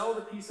to sell the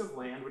piece of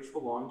land which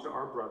belonged to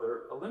our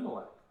brother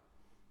Elimelech.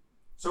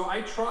 So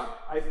I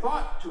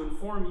thought to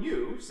inform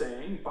you,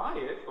 saying, buy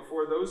it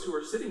before those who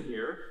are sitting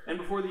here and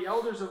before the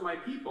elders of my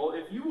people.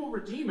 If you will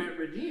redeem it,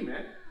 redeem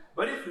it.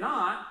 But if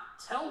not,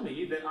 tell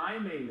me that I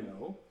may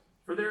know,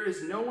 for there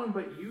is no one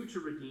but you to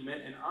redeem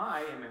it, and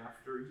I am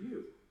after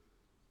you.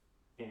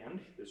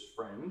 And this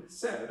friend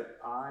said,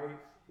 I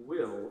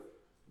will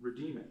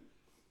redeem it.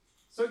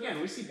 So again,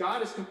 we see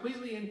God is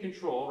completely in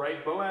control,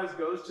 right? Boaz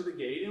goes to the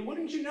gate, and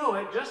wouldn't you know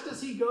it, just as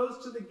he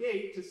goes to the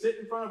gate to sit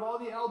in front of all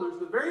the elders,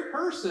 the very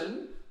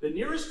person, the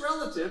nearest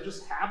relative,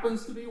 just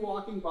happens to be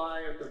walking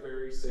by at the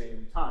very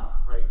same time,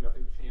 right?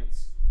 Nothing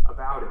chance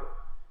about it.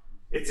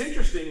 It's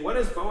interesting, what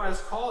does Boaz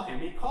call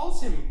him? He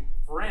calls him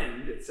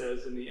friend, it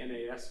says in the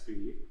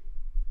NASB.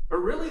 But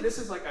really, this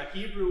is like a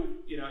Hebrew,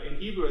 in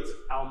Hebrew it's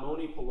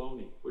Almoni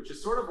Poloni, which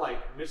is sort of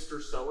like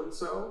Mr.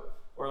 So-and-so,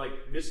 or like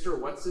Mr.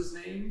 What's his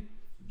name?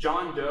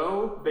 John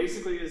Doe,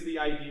 basically, is the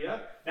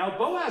idea. Now,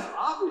 Boaz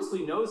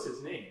obviously knows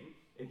his name,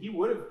 and he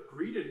would have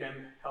greeted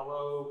him,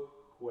 hello,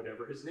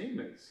 whatever his name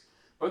is.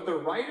 But the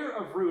writer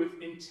of Ruth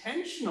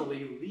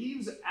intentionally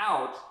leaves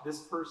out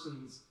this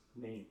person's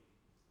name.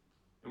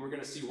 And we're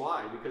going to see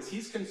why, because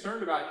he's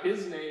concerned about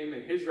his name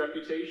and his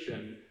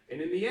reputation.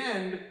 And in the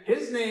end,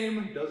 his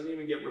name doesn't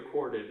even get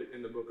recorded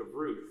in the book of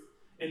Ruth.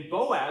 And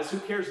Boaz, who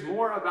cares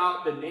more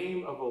about the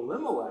name of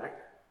Elimelech,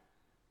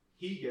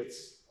 he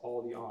gets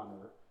all the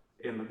honor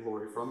and the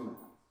glory from that.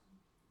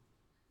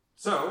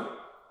 So,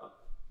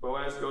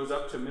 Boaz goes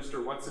up to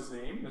Mr. What's his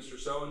name, Mr.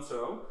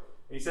 So-and-so,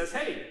 and he says,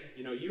 hey,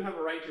 you have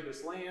a right to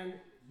this land,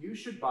 you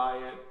should buy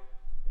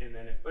it, and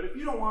then but if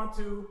you don't want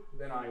to,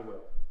 then I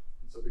will.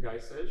 And so the guy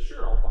says,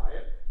 sure, I'll buy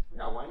it.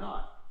 Yeah, why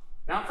not?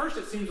 Now, at first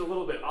it seems a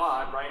little bit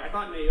odd, right? I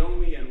thought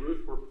Naomi and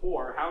Ruth were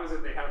poor. How is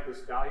it they have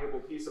this valuable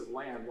piece of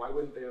land? Why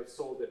wouldn't they have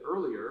sold it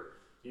earlier?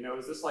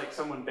 Is this like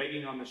someone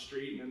begging on the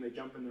street and then they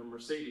jump in their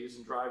Mercedes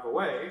and drive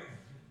away?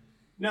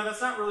 No,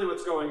 that's not really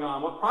what's going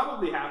on. What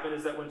probably happened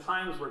is that when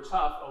times were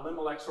tough,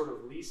 Elimelech sort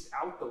of leased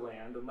out the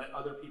land and let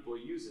other people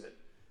use it.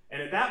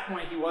 And at that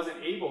point, he wasn't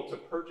able to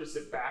purchase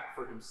it back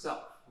for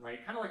himself,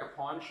 right? Kind of like a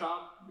pawn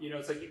shop.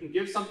 It's like you can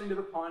give something to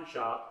the pawn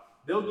shop,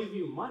 they'll give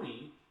you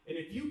money, and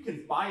if you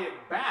can buy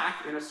it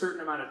back in a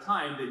certain amount of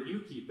time, then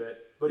you keep it.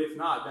 But if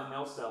not, then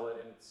they'll sell it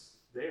and it's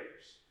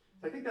theirs.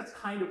 So I think that's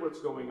kind of what's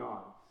going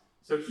on.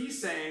 So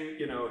he's saying,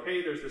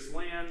 hey, there's this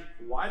land,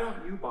 why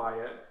don't you buy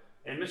it?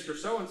 And Mr.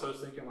 So-and-so is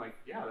thinking like,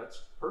 yeah,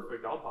 that's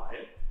perfect, I'll buy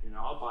it.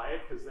 I'll buy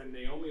it because then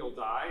Naomi will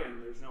die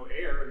and there's no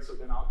heir, and so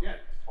then I'll get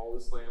all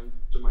this land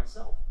to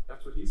myself.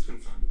 That's what he's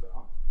concerned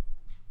about.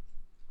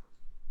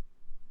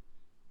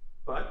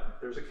 But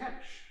there's a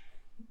catch.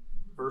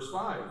 Verse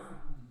 5.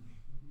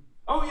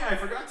 Oh yeah, I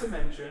forgot to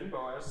mention,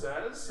 Boaz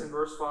says in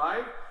verse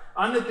 5,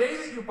 on the day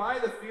that you buy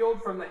the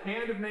field from the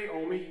hand of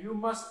Naomi, you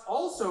must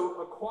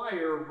also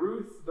acquire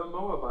Ruth the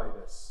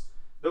Moabitess,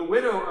 the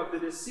widow of the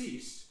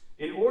deceased,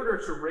 in order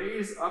to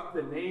raise up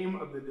the name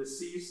of the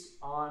deceased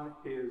on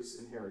his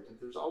inheritance.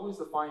 There's always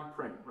the fine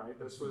print, right?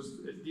 This was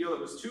a deal that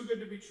was too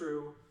good to be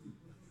true.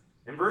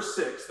 In verse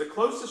 6, the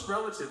closest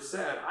relative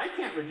said, I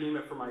can't redeem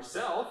it for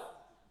myself,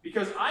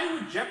 because I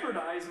would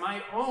jeopardize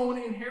my own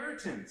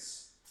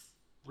inheritance.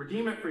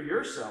 Redeem it for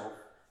yourself.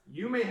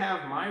 You may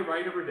have my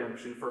right of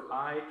redemption, for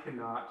I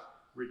cannot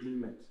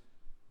redeem it.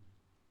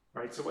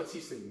 Right? So what's he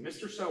thinking?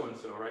 Mr.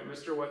 So-and-so, right?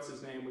 Mr. what's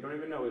his name? We don't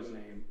even know his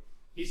name.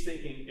 He's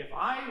thinking, if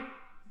I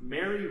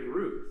marry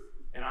Ruth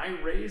and I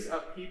raise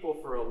up people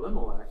for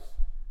Elimelech,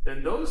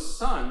 then those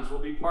sons will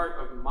be part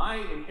of my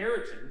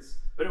inheritance,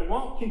 but it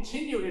won't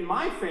continue in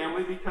my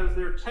family because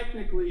they're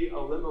technically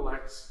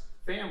Elimelech's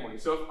family.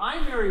 So if I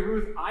marry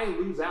Ruth, I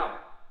lose out.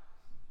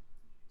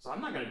 So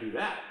I'm not going to do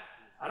that.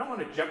 I don't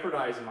want to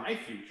jeopardize my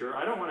future.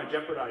 I don't want to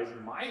jeopardize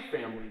my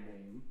family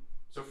name.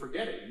 So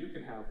forget it. You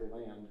can have the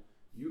land.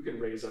 You can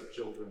raise up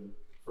children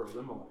for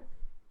Elimelech.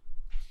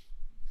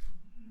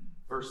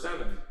 Verse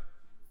 7.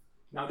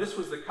 Now this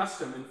was the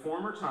custom in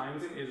former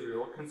times in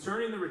Israel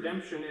concerning the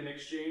redemption in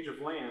exchange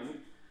of land.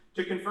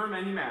 To confirm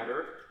any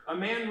matter, a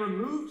man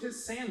removed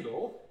his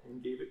sandal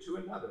and gave it to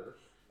another.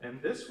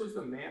 And this was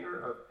the manner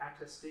of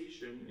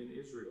attestation in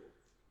Israel.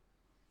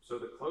 So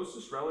the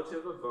closest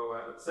relative of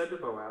Boaz said to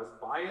Boaz,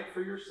 buy it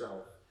for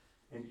yourself.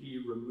 And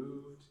he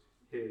removed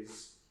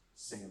his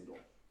sandal.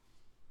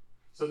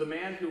 So the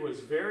man who was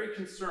very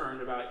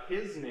concerned about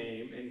his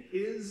name and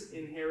his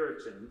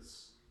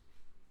inheritance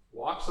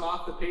walks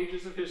off the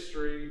pages of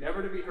history,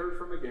 never to be heard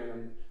from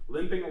again,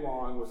 limping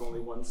along with only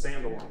one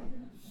sandal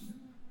on.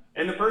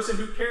 And the person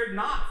who cared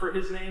not for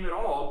his name at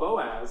all,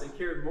 Boaz, and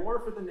cared more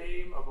for the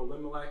name of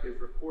Elimelech,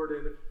 is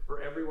recorded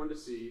for everyone to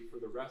see for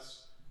the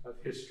rest of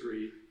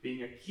history,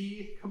 being a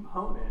key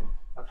component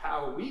of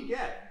how we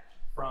get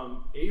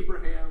from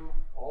Abraham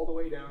all the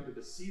way down to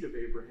the seed of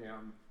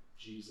Abraham,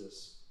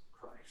 Jesus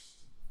Christ.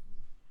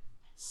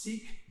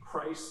 Seek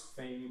Christ's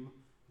fame,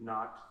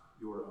 not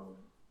your own.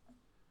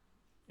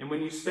 And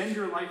when you spend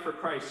your life for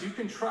Christ, you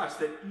can trust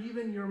that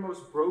even your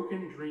most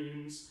broken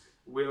dreams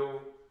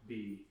will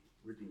be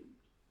redeemed.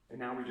 And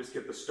now we just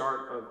get the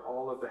start of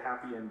all of the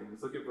happy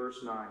endings. Look at verse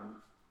 9.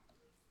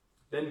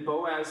 Then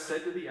Boaz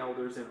said to the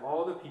elders and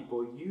all the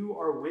people, you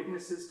are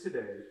witnesses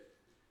today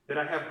that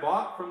I have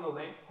bought from the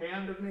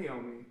hand of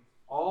Naomi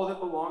all that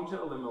belonged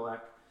to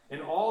Elimelech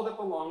and all that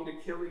belonged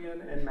to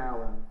Chilion and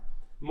Mahlon.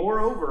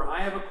 Moreover,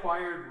 I have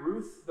acquired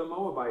Ruth the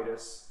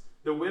Moabitess,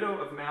 the widow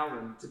of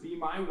Mahlon, to be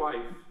my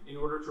wife, in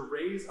order to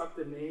raise up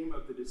the name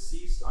of the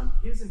deceased on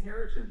his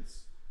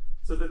inheritance,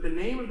 so that the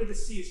name of the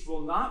deceased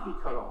will not be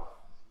cut off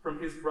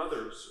from his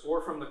brothers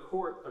or from the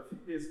court of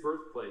his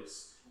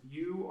birthplace.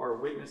 You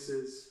are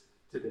witnesses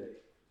today.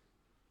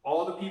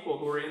 All the people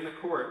who were in the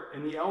court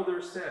and the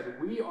elders said,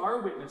 we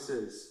are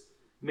witnesses.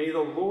 May the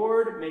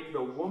Lord make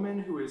the woman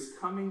who is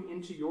coming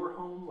into your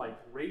home like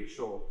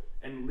Rachel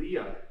and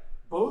Leah,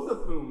 both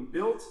of whom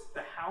built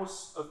the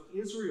house of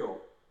Israel.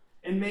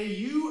 And may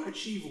you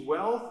achieve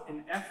wealth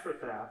in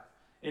Ephrathah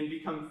and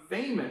become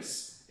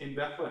famous in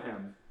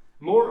Bethlehem.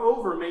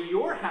 Moreover, may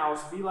your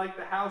house be like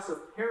the house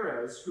of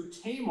Perez, who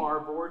Tamar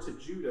bore to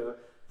Judah,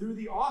 through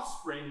the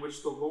offspring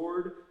which the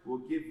Lord will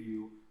give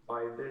you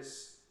by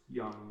this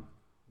young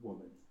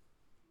woman.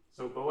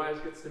 So Boaz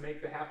gets to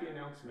make the happy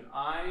announcement,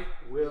 I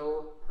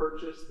will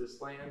purchase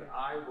this land.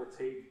 I will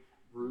take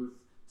Ruth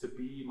to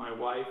be my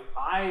wife.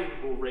 I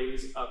will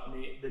raise up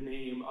the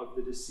name of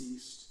the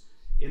deceased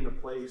in the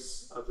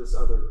place of this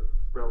other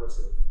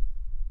relative.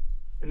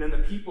 And then the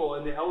people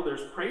and the elders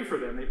pray for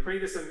them. They pray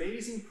this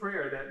amazing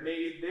prayer that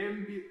may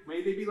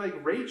they be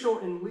like Rachel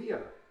and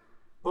Leah,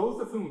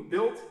 both of whom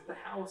built the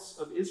house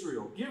of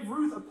Israel. Give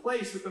Ruth a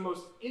place with the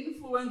most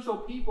influential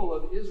people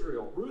of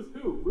Israel. Ruth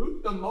who?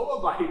 Ruth the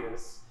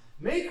Moabitess.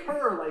 Make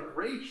her like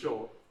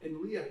Rachel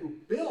and Leah, who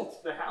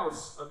built the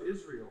house of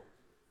Israel.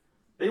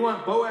 They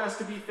want Boaz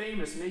to be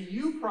famous. May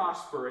you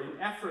prosper in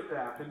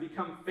Ephrathah and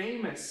become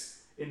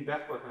famous in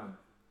Bethlehem.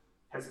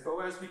 Has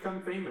Boaz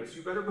become famous?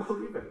 You better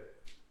believe it.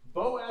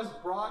 Boaz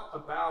brought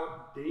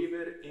about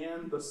David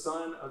and the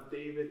son of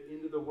David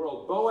into the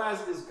world.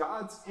 Boaz is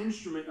God's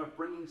instrument of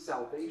bringing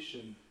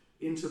salvation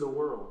into the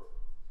world.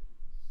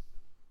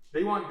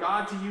 They want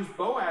God to use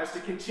Boaz to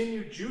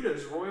continue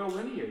Judah's royal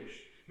lineage.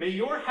 May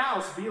your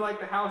house be like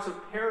the house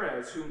of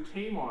Perez, whom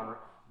Tamar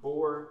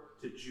bore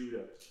to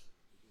Judah.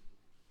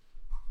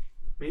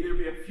 May there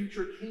be a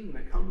future king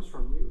that comes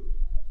from you.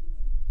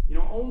 You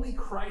know, only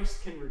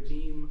Christ can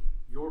redeem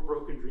your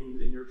broken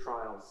dreams and your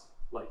trials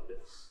like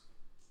this.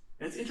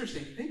 And it's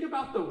interesting. Think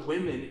about the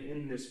women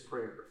in this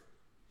prayer.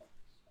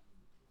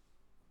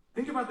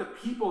 Think about the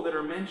people that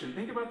are mentioned.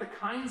 Think about the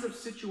kinds of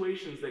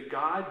situations that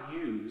God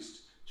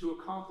used to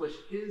accomplish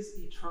his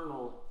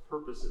eternal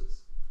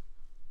purposes.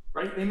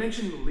 Right? They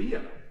mentioned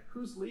Leah.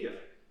 Who's Leah?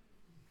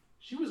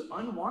 She was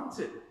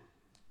unwanted.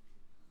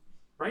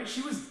 Right?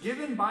 She was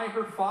given by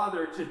her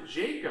father to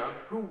Jacob,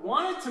 who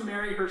wanted to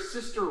marry her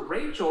sister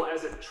Rachel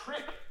as a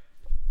trick.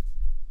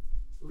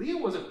 Leah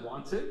wasn't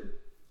wanted.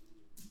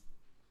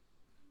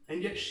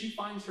 And yet she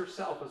finds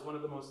herself as one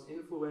of the most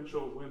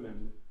influential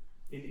women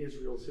in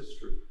Israel's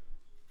history.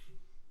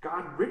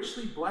 God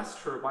richly blessed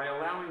her by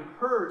allowing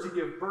her to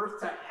give birth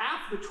to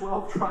half the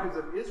 12 tribes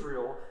of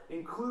Israel,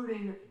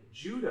 including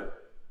Judah.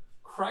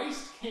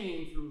 Christ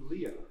came through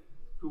Leah,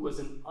 who was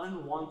an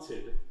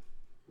unwanted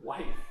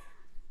wife.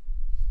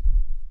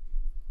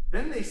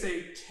 Then they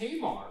say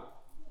Tamar,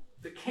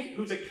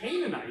 who's a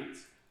Canaanite,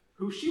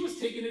 who she was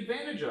taken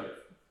advantage of.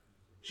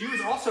 She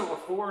was also a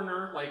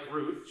foreigner like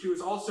Ruth. She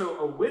was also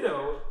a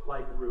widow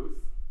like Ruth.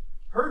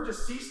 Her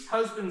deceased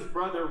husband's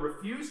brother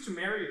refused to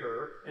marry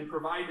her and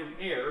provide an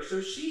heir,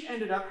 so she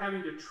ended up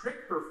having to trick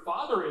her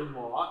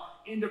father-in-law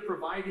into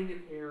providing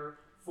an heir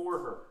for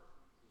her.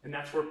 And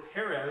that's where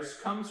Perez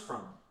comes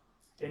from.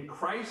 And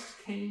Christ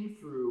came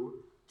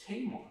through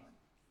Tamar,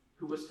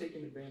 who was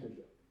taken advantage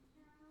of.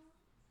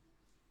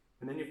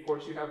 And then, of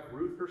course, you have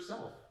Ruth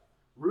herself.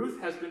 Ruth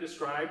has been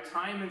described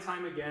time and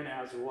time again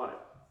as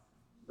what?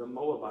 The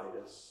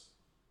Moabitess.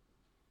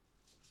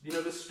 You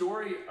know, the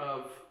story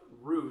of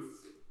Ruth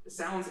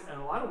sounds in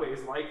a lot of ways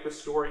like the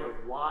story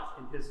of Lot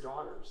and his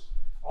daughters.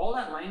 All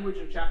that language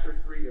in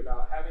chapter 3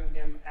 about having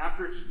him,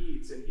 after he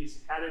eats and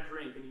he's had a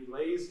drink and he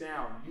lays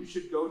down, you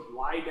should go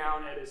lie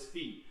down at his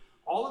feet.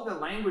 All of the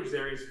language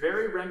there is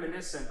very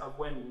reminiscent of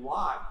when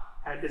Lot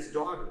had his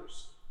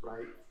daughters,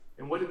 right?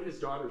 And what did his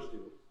daughters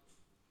do?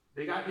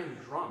 They got him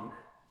drunk,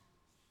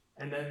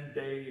 and then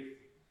they,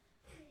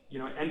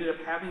 ended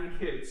up having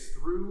kids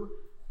through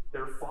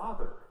their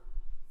father.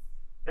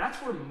 That's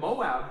where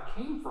Moab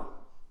came from.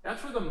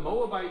 That's where the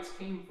Moabites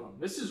came from.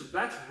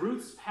 That's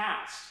Ruth's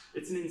past.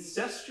 It's an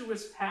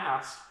incestuous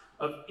past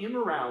of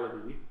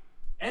immorality,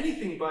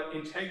 anything but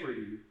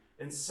integrity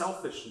and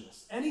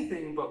selfishness,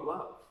 anything but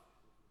love.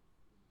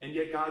 And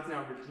yet God's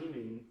now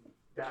redeeming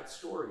that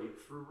story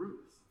through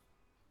Ruth.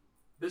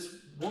 This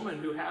woman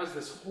who has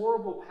this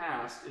horrible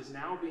past is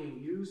now being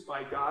used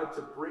by God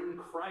to bring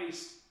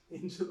Christ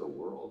into the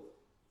world.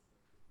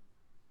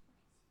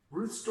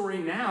 Ruth's story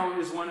now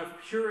is one of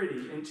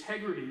purity,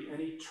 integrity, and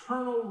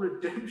eternal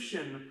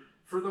redemption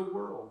for the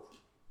world.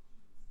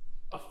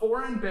 A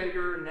foreign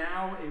beggar,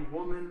 now a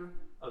woman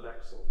of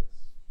excellence.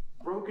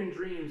 Broken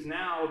dreams,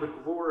 now the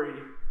glory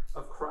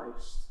of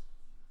Christ.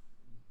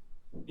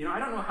 I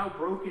don't know how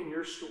broken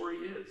your story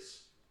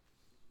is.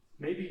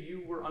 Maybe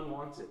you were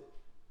unwanted.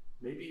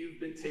 Maybe you've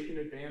been taken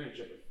advantage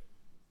of.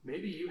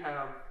 Maybe you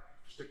have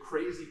just a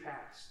crazy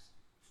past.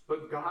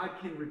 But God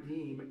can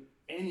redeem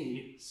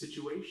any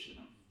situation.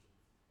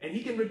 And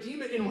he can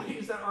redeem it in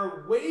ways that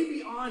are way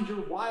beyond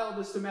your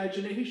wildest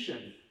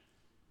imagination.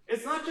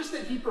 It's not just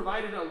that he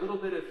provided a little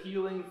bit of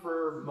healing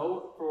for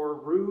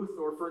Ruth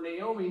or for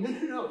Naomi.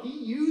 No.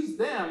 He used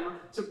them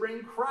to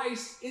bring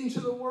Christ into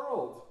the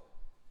world.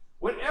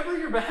 Whatever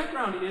your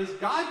background is,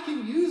 God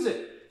can use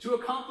it to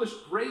accomplish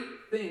great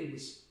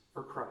things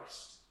for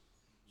Christ.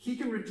 He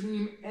can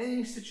redeem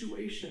any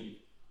situation.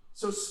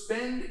 So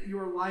spend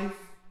your life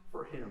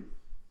for him.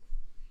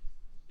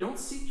 Don't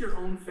seek your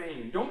own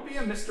fame. Don't be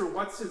a Mr.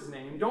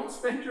 What's-His-Name. Don't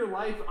spend your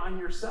life on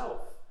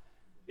yourself.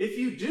 If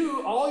you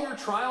do, all your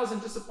trials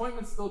and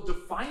disappointments, they'll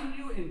define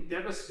you and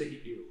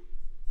devastate you.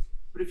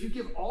 But if you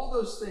give all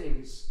those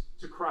things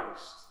to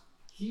Christ,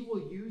 he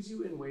will use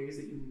you in ways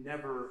that you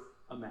never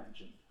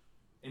imagined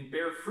and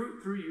bear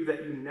fruit through you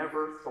that you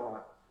never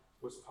thought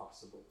was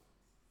possible.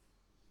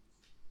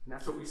 And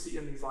that's what we see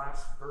in these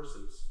last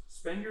verses.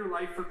 Spend your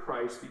life for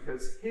Christ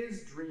because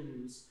his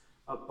dreams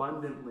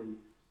abundantly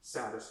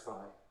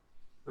satisfy.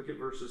 Look at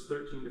verses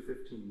 13 to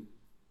 15.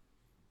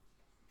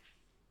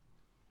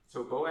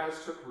 So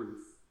Boaz took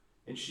Ruth,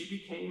 and she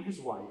became his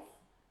wife,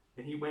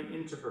 and he went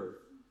into her.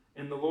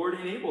 And the Lord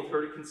enabled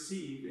her to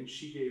conceive, and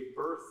she gave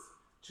birth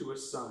to a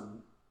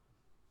son.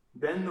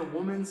 Then the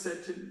women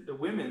said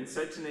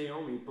to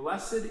Naomi,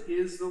 "Blessed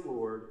is the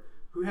Lord,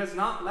 who has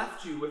not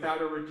left you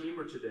without a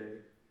redeemer today.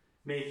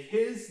 May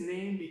his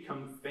name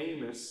become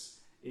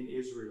famous in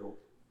Israel.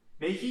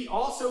 May he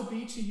also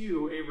be to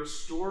you a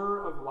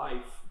restorer of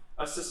life,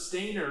 a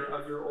sustainer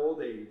of your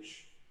old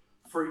age.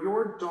 For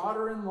your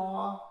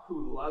daughter-in-law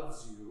who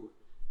loves you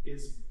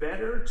is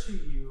better to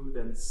you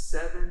than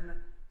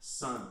 7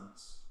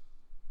 sons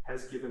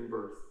has given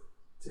birth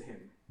to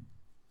him."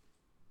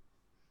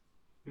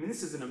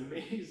 This is an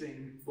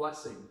amazing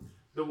blessing.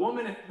 The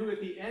woman who at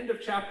the end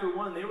of chapter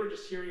 1, they were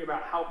just hearing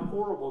about how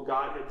horrible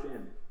God had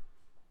been,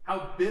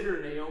 how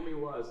bitter Naomi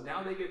was.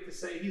 Now they get to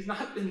say, he's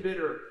not been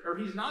bitter, or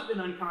he's not been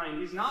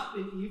unkind, he's not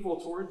been evil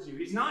towards you,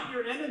 he's not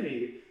your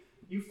enemy.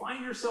 You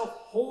find yourself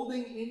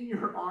holding in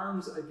your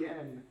arms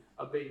again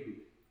a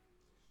baby.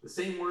 The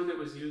same word that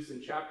was used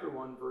in chapter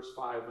 1, verse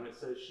 5, when it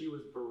says she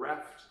was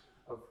bereft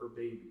of her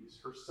babies,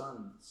 her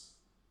sons.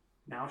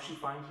 Now she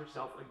finds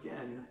herself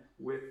again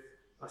with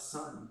a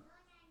son.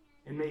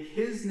 And may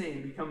his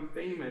name become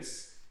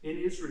famous in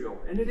Israel.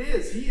 And it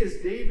is. He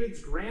is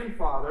David's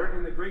grandfather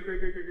and the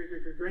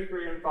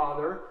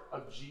great-great-great-great-great-grandfather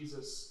of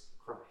Jesus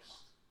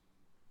Christ.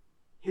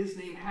 His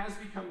name has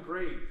become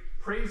great.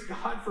 Praise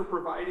God for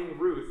providing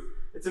Ruth.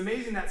 It's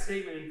amazing, that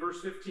statement in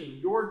verse 15.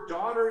 Your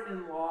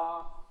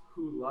daughter-in-law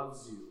who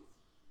loves you.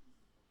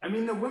 I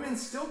mean, the women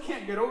still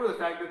can't get over the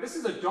fact that this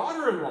is a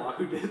daughter-in-law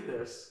who did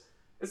this.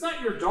 It's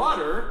not your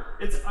daughter.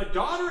 It's a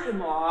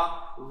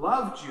daughter-in-law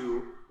loved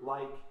you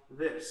like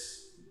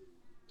this.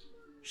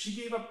 She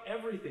gave up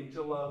everything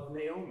to love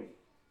Naomi.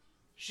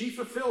 She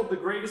fulfilled the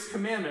greatest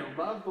commandment.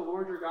 Love the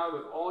Lord your God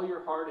with all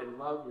your heart and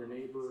love your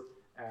neighbor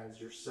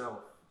as yourself.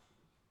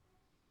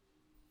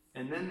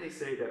 And then they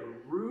say that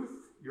Ruth,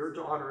 your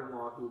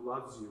daughter-in-law who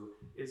loves you,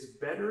 is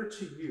better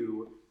to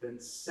you than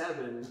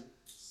 7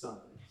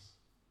 sons.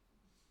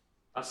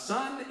 A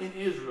son in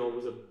Israel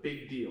was a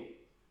big deal.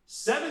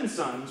 7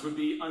 sons would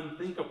be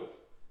unthinkable.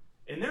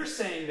 And they're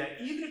saying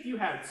that even if you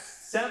had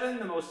 7,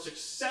 the most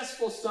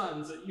successful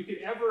sons that you could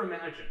ever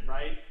imagine,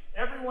 right?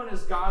 Everyone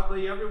is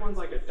godly. Everyone's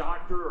like a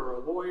doctor or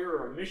a lawyer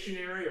or a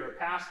missionary or a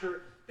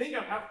pastor. Think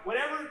of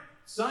whatever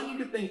son you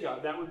could think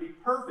of that would be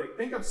perfect.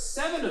 Think of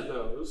 7 of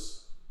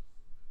those,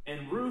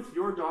 and Ruth,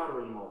 your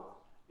daughter-in-law,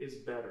 is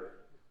better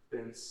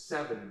than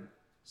 7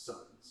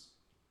 sons.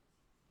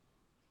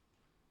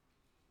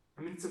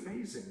 I mean, it's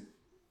amazing.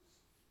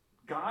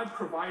 God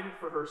provided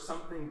for her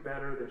something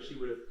better than she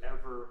would have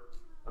ever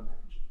imagined.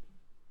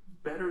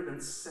 Better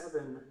than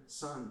 7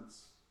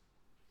 sons.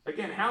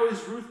 Again, how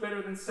is Ruth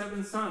better than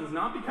 7 sons?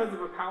 Not because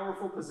of a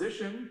powerful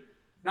position,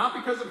 not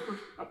because of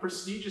a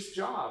prestigious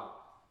job.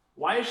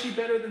 Why is she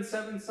better than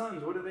 7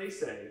 sons? What do they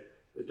say?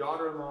 The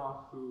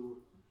daughter-in-law who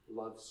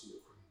loves you.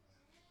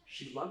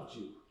 She loved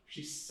you.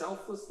 She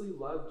selflessly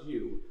loved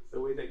you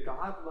the way that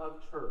God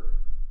loved her.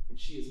 And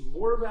she is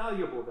more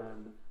valuable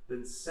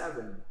than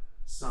 7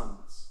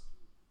 sons.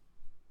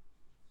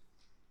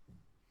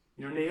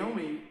 You know,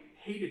 Naomi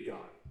hated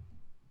God.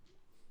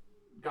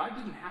 God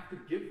didn't have to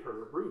give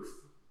her Ruth.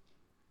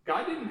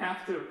 God didn't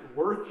have to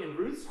work in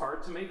Ruth's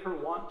heart to make her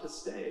want to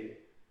stay,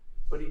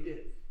 but he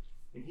did.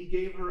 And he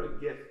gave her a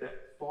gift that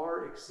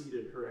far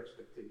exceeded her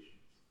expectations.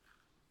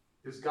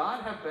 Does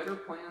God have better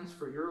plans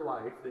for your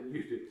life than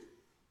you do?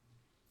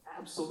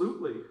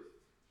 Absolutely.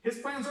 His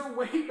plans are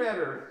way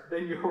better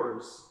than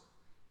yours.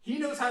 He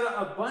knows how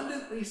to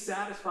abundantly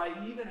satisfy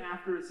even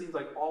after it seems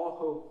like all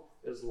hope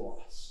is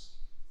lost.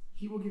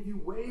 He will give you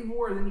way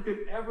more than you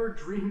could ever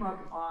dream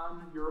up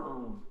on your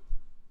own.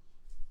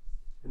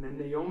 And then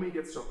Naomi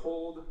gets to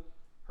hold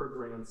her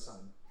grandson.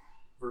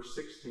 Verse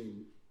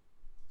 16.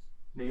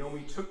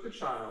 Naomi took the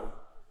child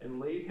and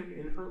laid him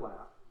in her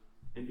lap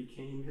and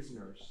became his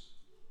nurse.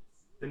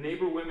 The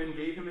neighbor women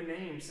gave him a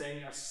name,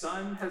 saying, a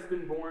son has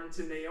been born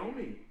to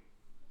Naomi.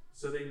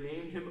 So they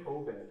named him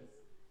Obed.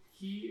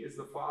 He is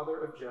the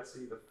father of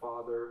Jesse, the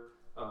father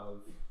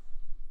of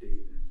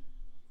David.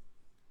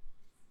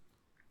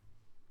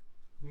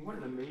 I mean, what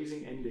an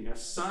amazing ending. A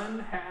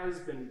son has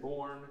been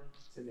born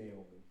to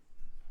Naomi.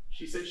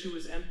 She said she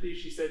was empty.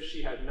 She said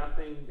she had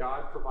nothing.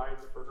 God provided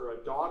for her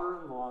a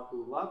daughter-in-law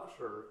who loved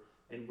her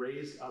and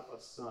raised up a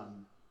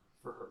son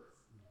for her.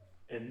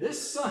 And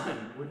this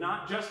son would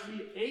not just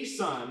be a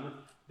son.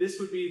 This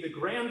would be the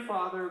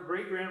grandfather,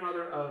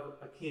 great-grandfather of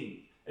a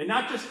king. And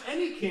not just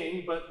any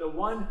king, but the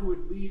one who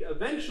would lead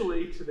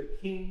eventually to the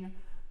King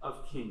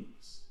of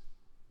Kings.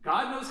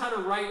 God knows how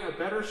to write a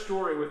better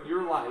story with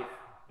your life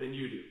than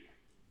you do.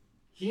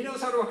 He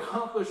knows how to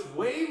accomplish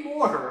way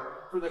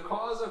more for the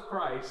cause of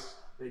Christ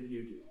than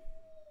you do.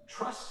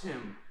 Trust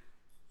him.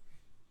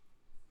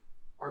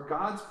 Are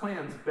God's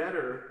plans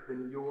better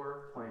than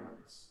your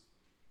plans?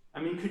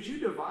 I mean, could you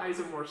devise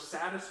a more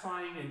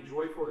satisfying and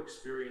joyful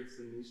experience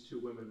than these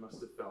 2 women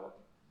must have felt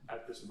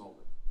at this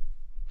moment?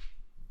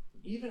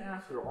 Even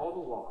after all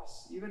the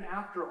loss, even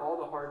after all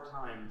the hard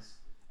times,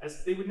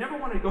 as they would never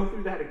want to go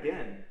through that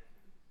again,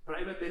 but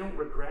I bet they don't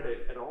regret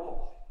it at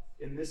all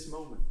in this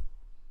moment,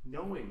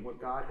 knowing what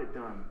God had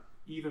done,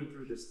 even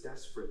through this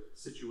desperate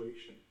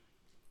situation.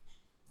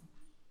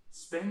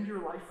 Spend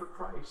your life for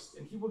Christ,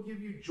 and he will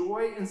give you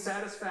joy and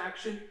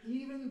satisfaction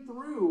even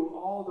through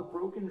all the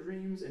broken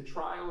dreams and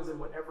trials and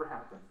whatever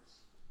happens.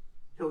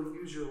 He'll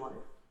use your life.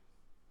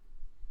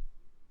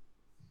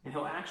 And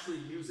he'll actually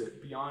use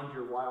it beyond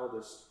your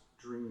wildest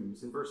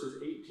dreams. In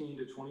verses 18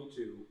 to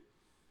 22,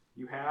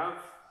 you have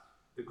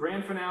the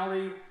grand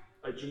finale,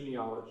 a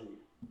genealogy.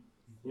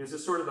 This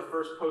is sort of the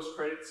first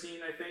post-credit scene,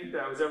 I think,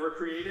 that was ever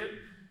created.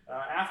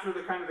 After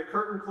the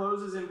curtain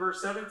closes in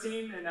verse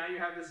 17, and now you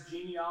have this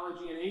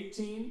genealogy in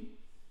 18.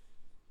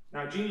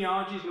 Now,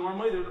 genealogies,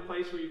 normally, they're the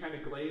place where you kind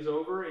of glaze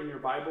over in your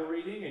Bible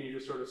reading, and you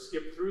just sort of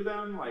skip through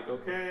them, like,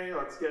 okay,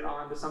 let's get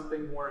on to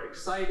something more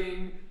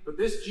exciting. But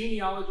this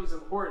genealogy is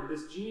important.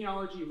 This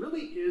genealogy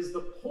really is the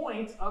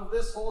point of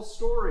this whole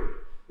story.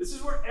 This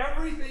is where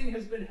everything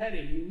has been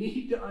heading. You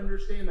need to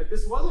understand that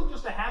this wasn't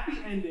just a happy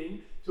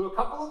ending to a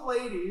couple of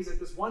ladies at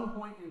this one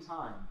point in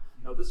time.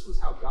 No, this was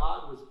how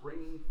God was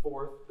bringing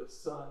forth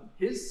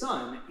his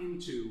son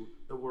into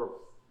the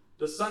world.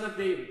 The son of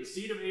David, the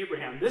seed of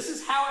Abraham. This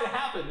is how it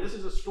happened. This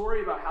is a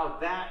story about how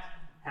that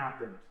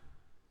happened.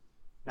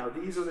 Now,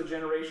 these are the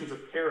generations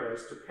of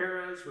Perez. To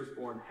Perez was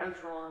born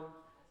Hezron,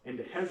 and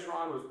to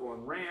Hezron was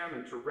born Ram,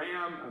 and to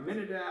Ram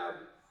Amminadab,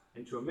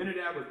 and to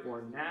Amminadab was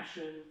born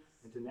Nahshon,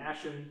 and to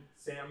Nahshon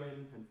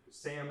Salmon, and to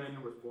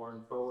Salmon was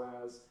born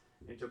Boaz,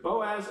 and to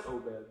Boaz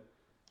Obed,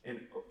 and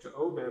to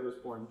Obed was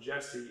born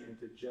Jesse, and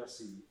to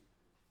Jesse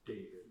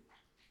David.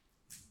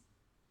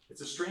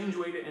 It's a strange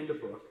way to end a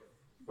book,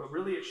 but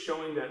really it's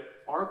showing that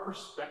our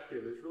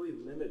perspective is really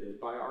limited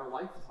by our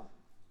lifetime.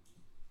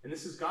 And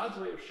this is God's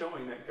way of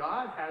showing that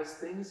God has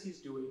things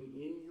he's doing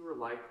in your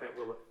life that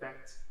will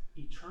affect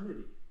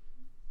eternity.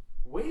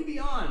 Way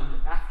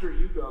beyond after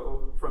you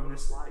go from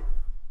this life.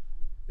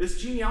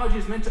 This genealogy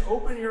is meant to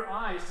open your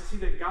eyes to see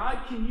that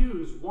God can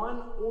use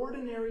one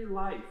ordinary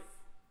life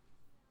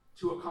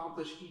to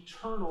accomplish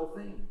eternal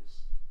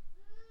things.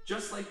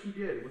 Just like he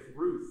did with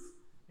Ruth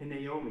and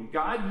Naomi.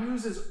 God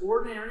uses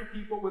ordinary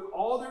people with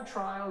all their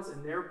trials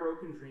and their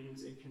broken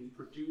dreams and can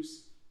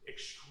produce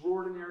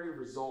extraordinary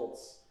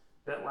results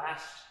that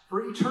last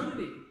for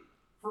eternity,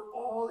 for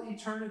all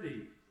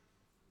eternity.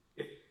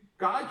 If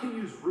God can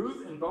use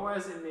Ruth and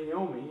Boaz and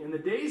Naomi in the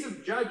days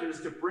of Judges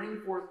to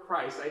bring forth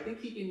Christ, I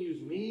think he can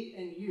use me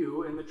and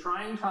you in the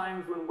trying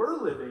times when we're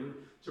living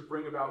to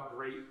bring about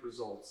great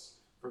results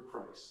for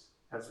Christ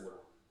as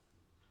well.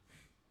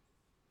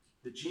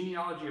 The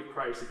genealogy of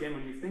Christ, again,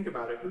 when you think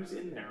about it, who's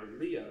in there?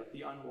 Leah,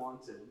 the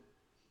unwanted.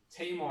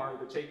 Tamar,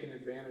 the taken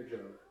advantage of.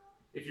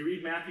 If you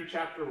read Matthew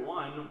chapter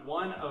 1,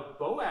 one of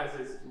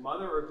Boaz's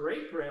mother or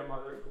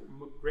great-grandmother,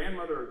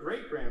 grandmother or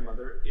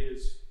great-grandmother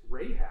is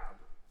Rahab,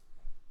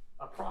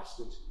 a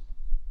prostitute.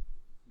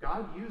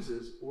 God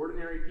uses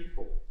ordinary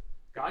people.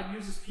 God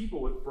uses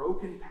people with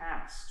broken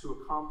pasts to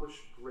accomplish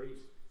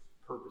great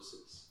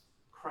purposes.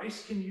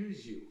 Christ can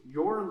use you.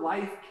 Your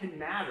life can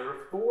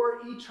matter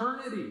for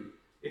eternity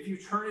if you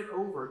turn it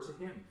over to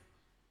him.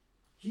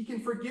 He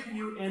can forgive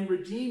you and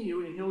redeem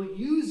you, and he'll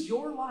use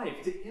your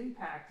life to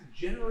impact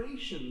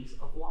generations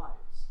of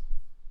lives.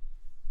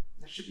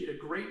 That should be a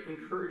great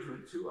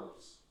encouragement to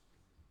us.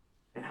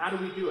 And how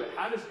do we do it?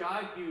 How does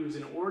God use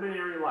an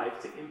ordinary life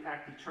to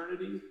impact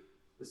eternity?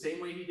 The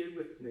same way he did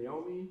with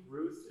Naomi,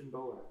 Ruth, and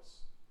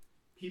Boaz.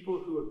 People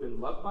who have been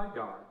loved by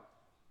God,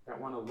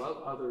 that want to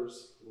love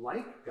others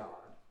like God,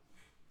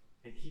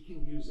 and he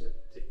can use it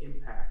to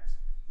impact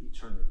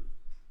eternity.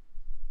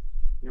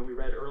 We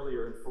read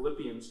earlier in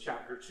Philippians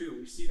chapter 2,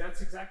 we see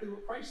that's exactly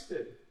what Christ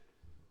did.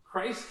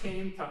 Christ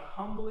came to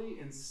humbly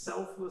and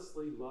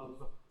selflessly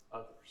love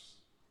others.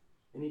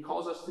 And he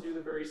calls us to do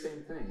the very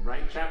same thing,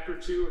 right? Chapter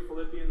 2 of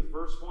Philippians,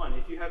 verse 1.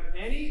 If you have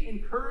any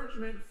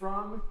encouragement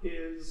from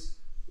his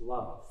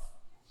love,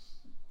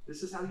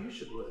 this is how you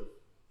should live.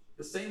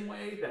 The same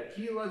way that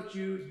he loved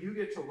you, you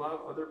get to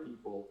love other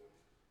people,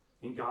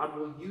 and God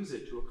will use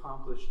it to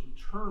accomplish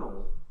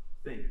eternal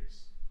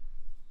things.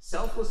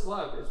 Selfless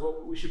love is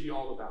what we should be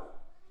all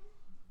about.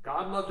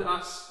 God loved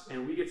us,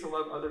 and we get to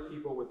love other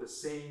people with the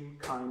same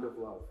kind of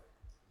love.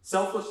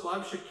 Selfless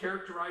love should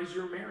characterize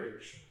your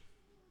marriage.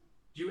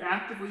 Do you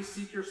actively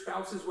seek your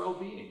spouse's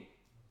well-being?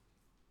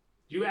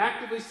 Do you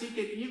actively seek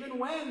it even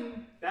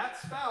when that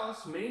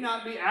spouse may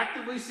not be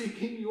actively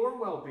seeking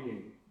your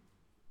well-being?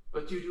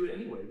 But do you do it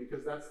anyway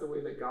because that's the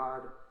way that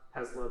God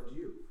has loved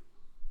you?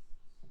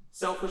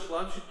 Selfish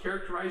love should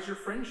characterize your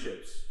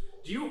friendships.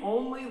 Do you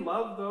only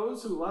love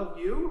those who love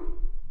you?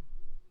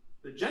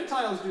 The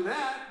Gentiles do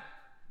that.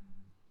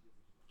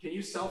 Can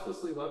you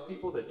selflessly love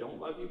people that don't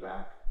love you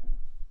back?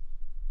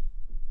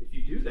 If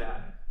you do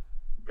that,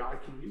 God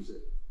can use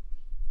it,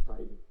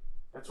 right?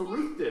 That's what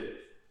Ruth did.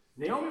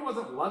 Naomi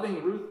wasn't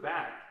loving Ruth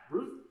back.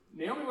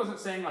 Naomi wasn't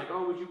saying like,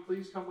 oh, would you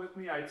please come with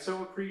me? I'd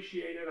so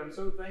appreciate it. I'm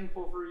so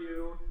thankful for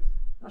you.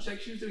 No,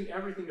 she was doing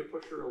everything to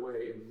push her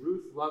away, and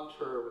Ruth loved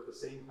her with the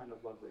same kind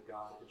of love that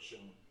God had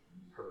shown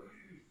her.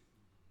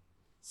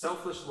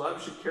 Selfless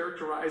love should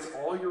characterize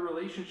all your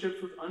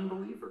relationships with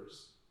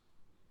unbelievers.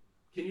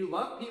 Can you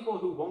love people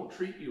who won't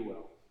treat you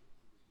well?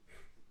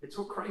 It's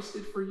what Christ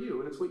did for you,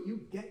 and it's what you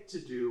get to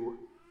do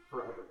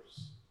for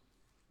others.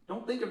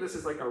 Don't think of this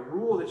as like a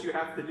rule that you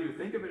have to do.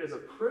 Think of it as a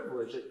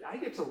privilege that I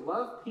get to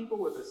love people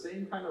with the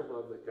same kind of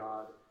love that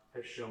God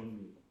has shown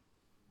me.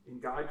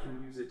 And God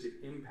can use it to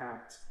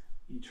impact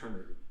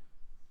eternity.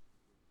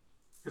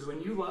 Because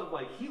when you love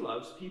like he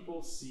loves,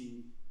 people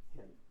see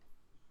him.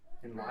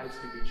 And lives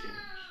can be changed.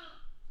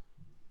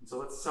 And so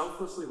let's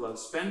selflessly love.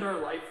 Spend our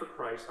life for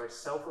Christ by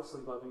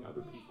selflessly loving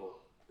other people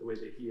the way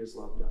that he has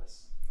loved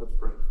us. Let's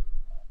pray.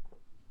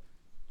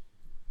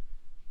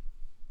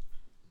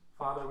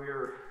 Father, we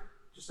are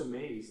just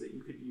amazed that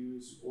you could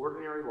use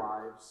ordinary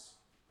lives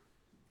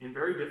in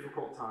very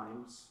difficult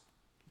times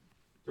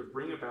to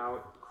bring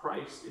about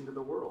Christ into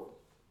the world.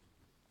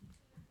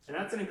 And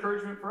that's an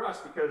encouragement for us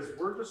because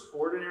we're just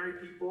ordinary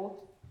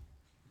people.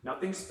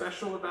 Nothing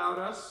special about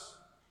us.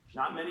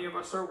 Not many of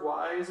us are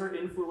wise or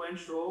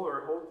influential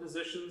or hold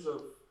positions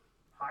of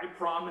high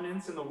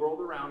prominence in the world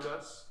around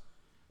us.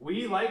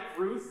 We, like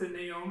Ruth and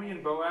Naomi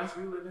and Boaz,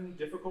 we live in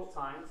difficult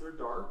times. They're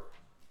dark.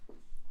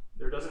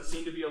 There doesn't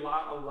seem to be a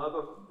lot of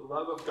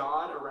love of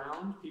God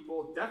around.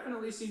 People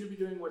definitely seem to be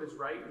doing what is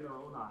right in their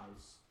own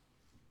eyes.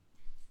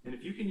 And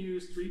if you can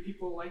use 3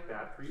 people like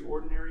that, 3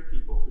 ordinary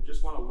people who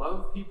just want to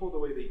love people the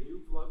way that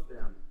you've loved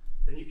them,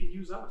 then you can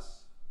use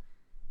us.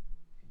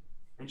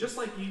 And just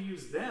like you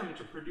use them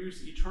to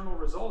produce eternal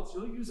results,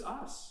 you'll use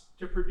us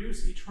to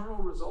produce eternal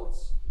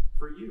results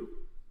for you.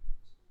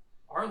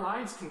 Our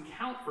lives can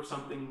count for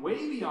something way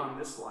beyond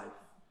this life.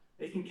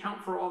 They can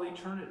count for all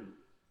eternity.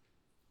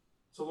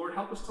 So Lord,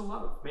 help us to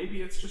love.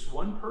 Maybe it's just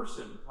one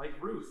person,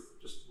 like Ruth,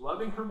 just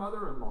loving her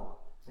mother-in-law,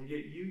 and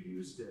yet you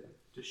used it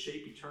to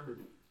shape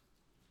eternity.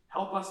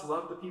 Help us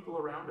love the people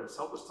around us.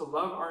 Help us to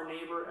love our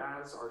neighbor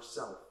as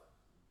ourselves.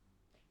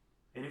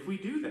 And if we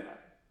do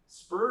that,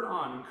 spurred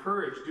on,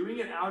 encouraged, doing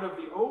it out of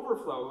the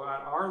overflow of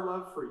our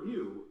love for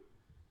you,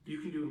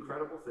 you can do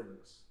incredible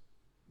things.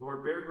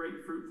 Lord, bear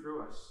great fruit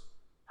through us.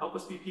 Help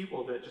us be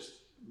people that just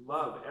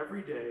love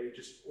every day,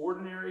 just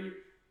ordinary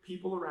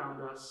people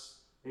around us.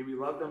 May we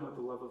love them with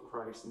the love of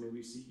Christ, and may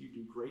we see you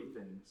do great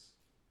things.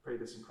 Pray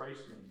this in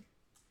Christ's name.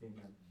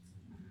 Amen.